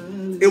 Chief?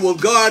 It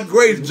was God's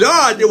grace.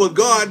 George, it was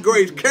God's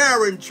grace.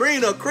 Karen,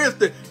 Trina,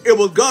 Kristen, it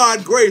was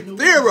God's grace.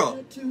 Thera,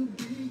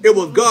 it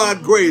was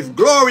God's grace.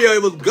 Gloria,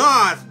 it was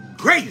God's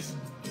grace.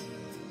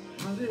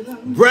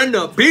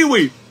 Brenda,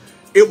 Pee-wee,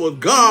 it was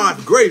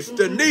God's grace.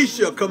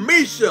 Tanisha,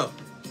 Kamisha,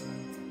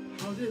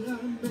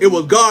 it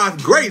was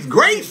God's grace.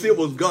 Grace, it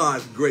was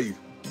God's grace.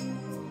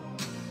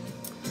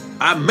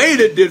 I made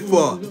it this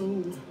far.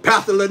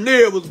 Pastor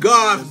Lanier, it was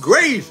God's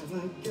grace.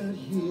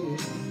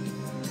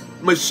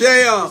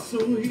 Michelle,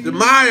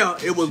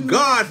 Demaya, it was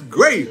God's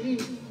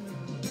grace.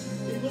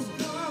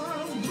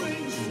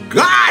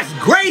 God's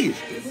grace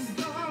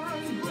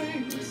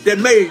that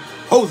made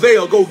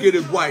Hosea go get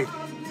his wife.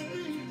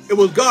 It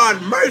was God's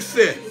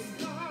mercy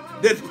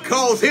that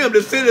caused him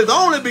to send his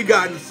only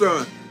begotten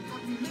son.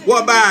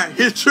 Whereby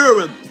his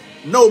children,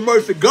 no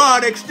mercy.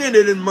 God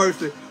extended in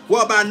mercy.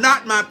 Whereby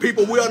not my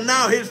people, we are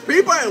now his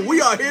people and we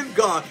are his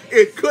God.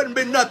 It couldn't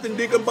be nothing,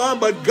 Deacon Bond,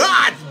 but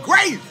God's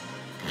grace.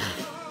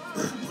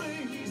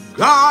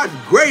 God's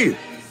grace.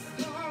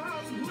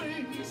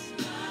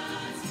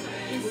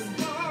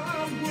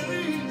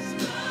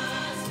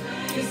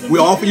 We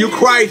offer you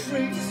Christ,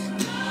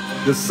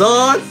 the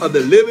Son of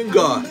the living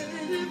God.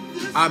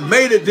 I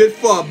made it this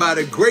far by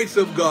the grace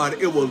of God.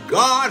 It was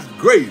God's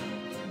grace.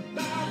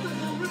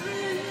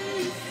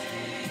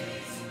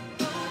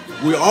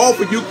 We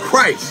offer you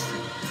Christ.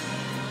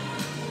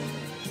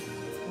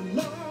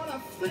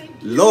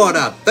 Lord,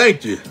 I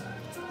thank you.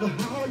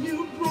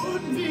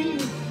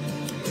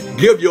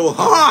 Give your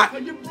heart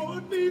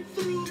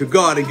to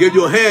God and give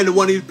your hand to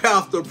one of these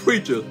pastor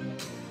preachers.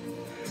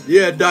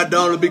 Yeah, Dr.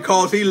 Donald,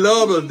 because he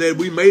loved us that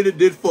we made it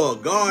this far.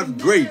 God's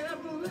grace.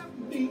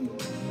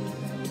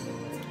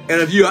 And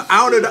if you are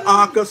out of the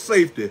ark of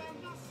safety,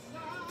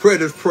 pray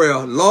this prayer.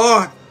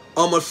 Lord,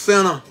 I'm a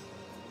sinner.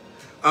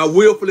 I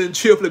willfully and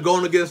cheerfully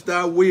going against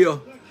thy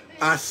will.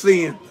 I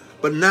sin.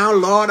 But now,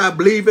 Lord, I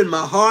believe in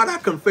my heart. I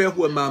confess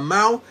with my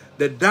mouth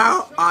that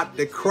thou art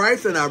the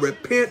Christ, and I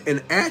repent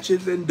in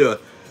ashes and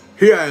dust.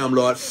 Here I am,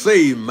 Lord.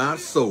 Save my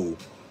soul.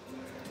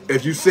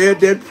 If you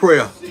said that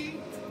prayer,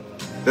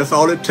 that's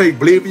all it takes.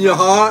 Believe in your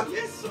heart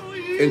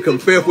and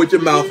confess with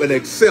your mouth and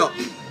accept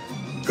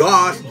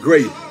God's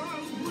grace.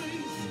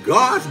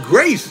 God's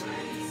grace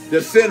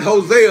that sent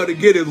Hosea to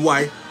get his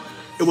wife.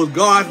 It was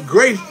God's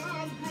grace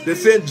that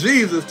sent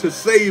Jesus to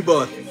save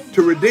us,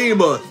 to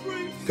redeem us,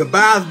 to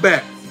buy us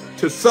back,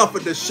 to suffer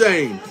the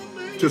shame,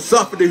 to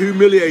suffer the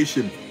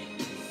humiliation.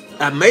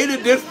 I made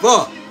it this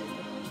far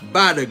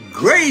by the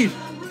grace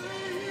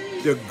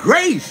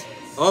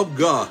of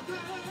God.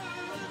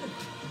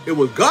 It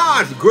was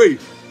God's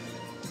grace.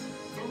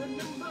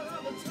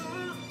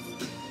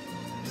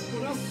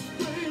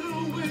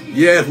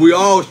 Yes, we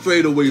all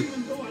strayed away.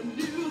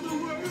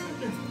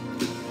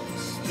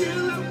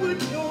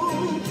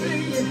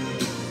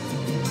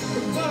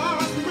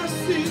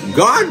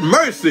 God's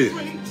mercy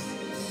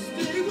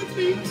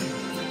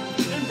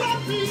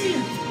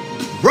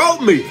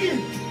brought me.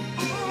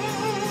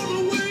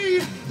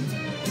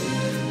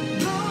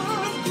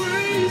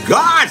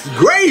 God's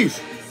grace.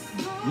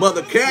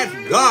 Mother Cat,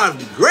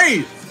 God's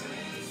grace.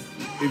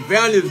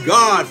 Evangelist,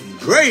 God's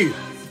grace.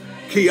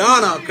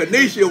 Kiana,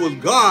 Kanisha, was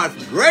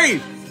God's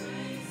grace.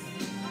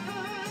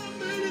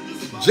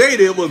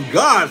 Jada, was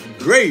God's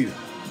grace.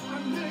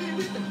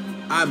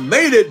 I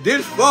made it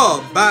this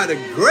far by the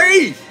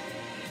grace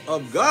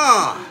of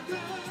God.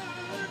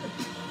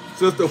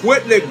 Sister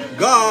Whitney,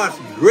 God's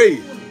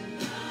grace.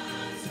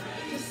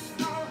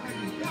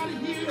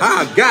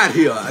 how I got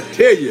here. I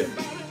tell you,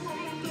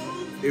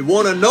 you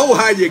want to know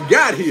how you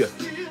got here,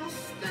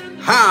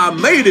 how I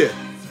made it.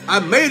 I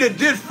made it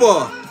this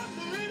far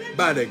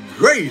by the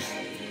grace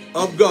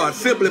of God.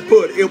 Simply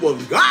put, it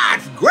was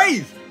God's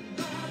grace.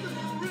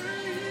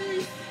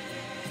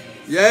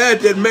 Yeah,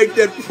 that make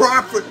that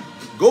prophet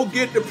go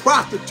get the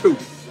prostitute.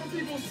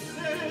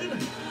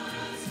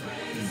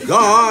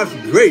 God's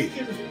grace.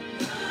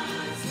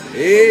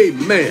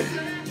 Amen.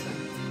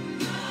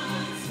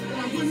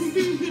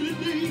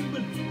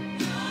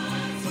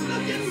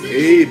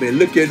 Amen.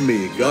 Look at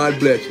me. God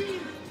bless you.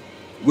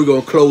 We're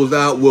going to close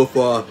out with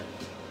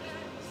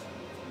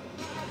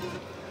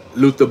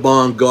Luther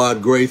Bond, God's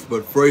grace.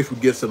 But first, we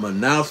get some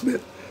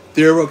announcement.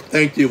 Thera,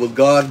 thank you. It was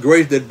God's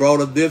grace that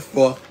brought us this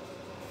far.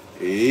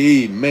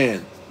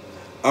 Amen.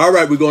 All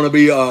right, we're going to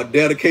be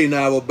dedicating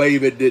our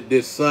baby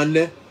this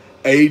Sunday.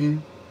 Aiden,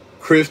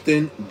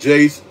 Kristen,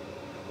 Jace,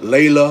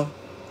 Layla,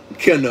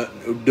 Kenna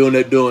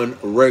doing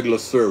regular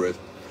service.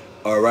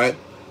 All right.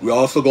 We're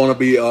also going to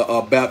be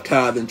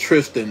baptizing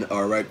Tristan.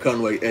 All right,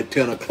 Conway at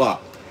 10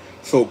 o'clock.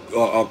 So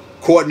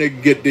Courtney,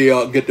 get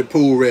the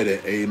pool ready.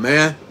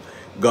 Amen.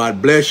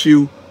 God bless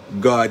you.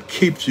 God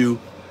keeps you.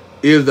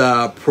 Is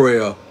our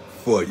prayer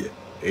for you.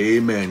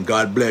 Amen.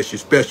 God bless you.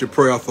 Special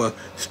prayer for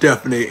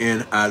Stephanie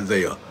and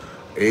Isaiah.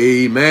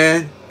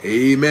 Amen.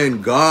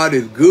 Amen. God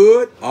is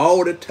good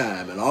all the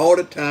time. And all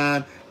the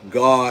time,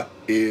 God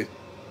is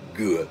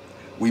good.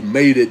 We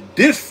made it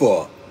this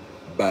far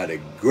by the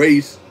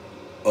grace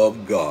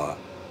of God.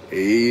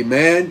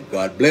 Amen.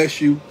 God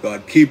bless you.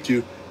 God keeps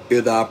you.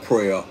 Is our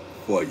prayer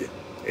for you.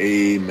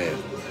 Amen.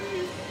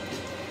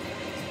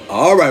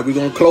 All right. We're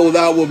going to close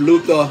out with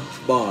Luther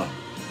Bond.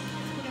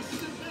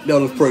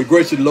 Let us pray.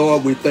 Gracious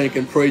Lord, we thank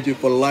and praise you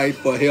for life,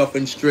 for health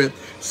and strength.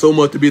 So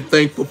much to be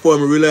thankful for.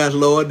 And we realize,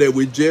 Lord, that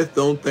we just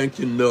don't thank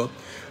you enough.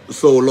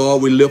 So,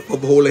 Lord, we lift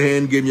up holy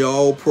hand, giving you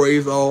all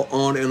praise, all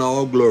honor, and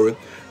all glory.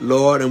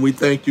 Lord, and we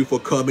thank you for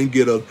coming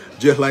get us.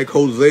 Just like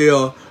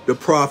Hosea, the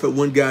prophet,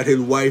 went and got his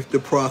wife, the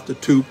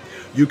prostitute.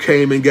 You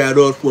came and got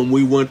us when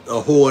we went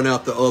whoring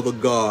out the other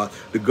God,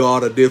 the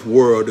God of this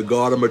world, the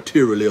God of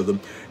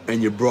materialism.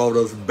 And you brought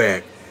us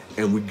back.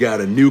 And we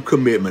got a new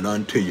commitment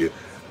unto you.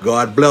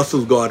 God bless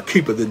us. God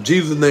keep us. In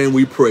Jesus' name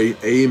we pray.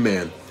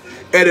 Amen.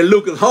 Eddie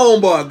Lucas,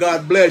 homeboy,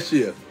 God bless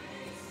you.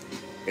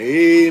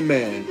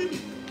 Amen.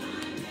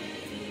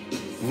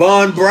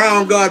 Von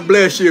Brown, God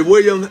bless you.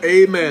 William,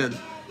 amen.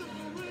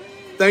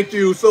 Thank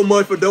you so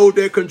much for those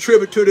that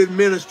contribute to this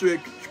ministry.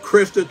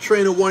 Krista,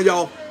 Trina, one of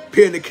y'all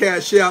paying the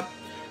cash out.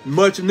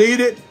 Much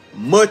needed,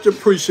 much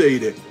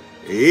appreciated.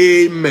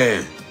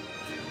 Amen.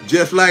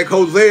 Just like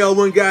Hosea went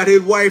and got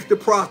his wife, the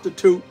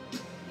prostitute,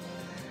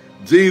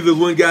 Jesus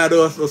went and got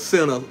us a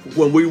sinner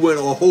when we went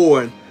a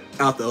whoring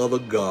after other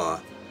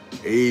God.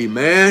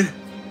 Amen.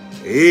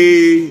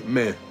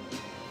 Amen.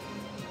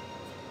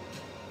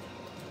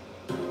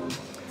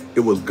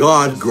 It was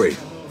God's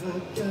grace.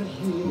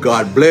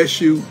 God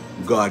bless you.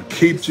 God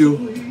keeps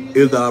you.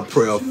 Is our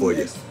prayer for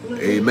you.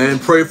 Amen.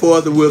 Pray for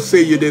us, and we'll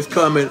see you this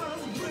coming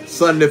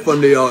Sunday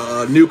from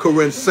the New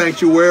Corinth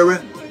Sanctuary.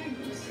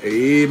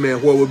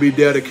 Amen. Where we'll be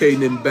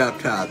dedicating and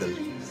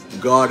baptizing.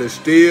 God is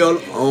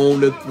still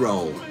on the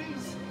throne.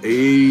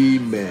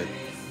 Amen.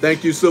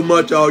 Thank you so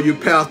much, all you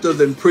pastors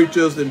and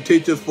preachers and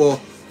teachers, for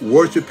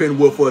worshiping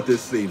with us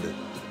this evening.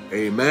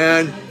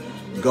 Amen.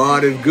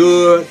 God is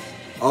good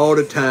all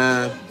the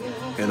time,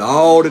 and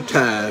all the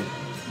time,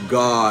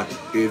 God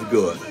is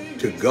good.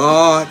 To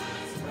God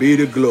be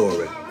the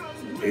glory.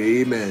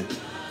 Amen.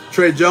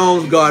 Trey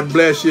Jones, God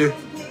bless you.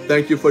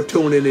 Thank you for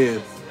tuning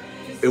in.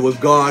 It was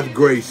God's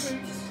grace.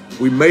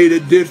 We made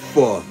it this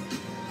far.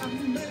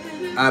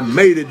 I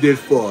made it this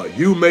far.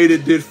 You made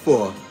it this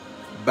far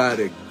by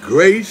the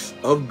grace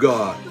of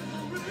God.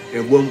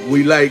 And when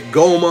we, like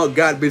Gomer,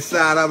 got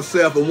beside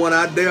ourselves and went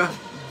out there,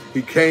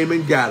 he came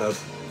and got us.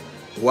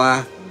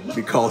 Why?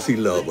 Because he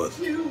loved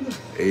us.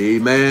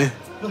 Amen.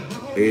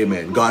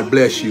 Amen. God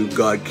bless you.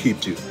 God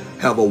keeps you.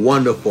 Have a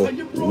wonderful,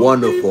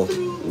 wonderful,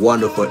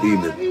 wonderful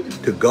evening.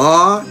 To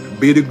God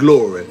be the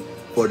glory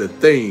for the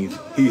things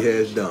he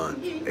has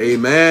done.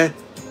 Amen.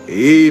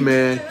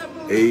 Amen.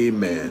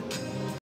 Amen.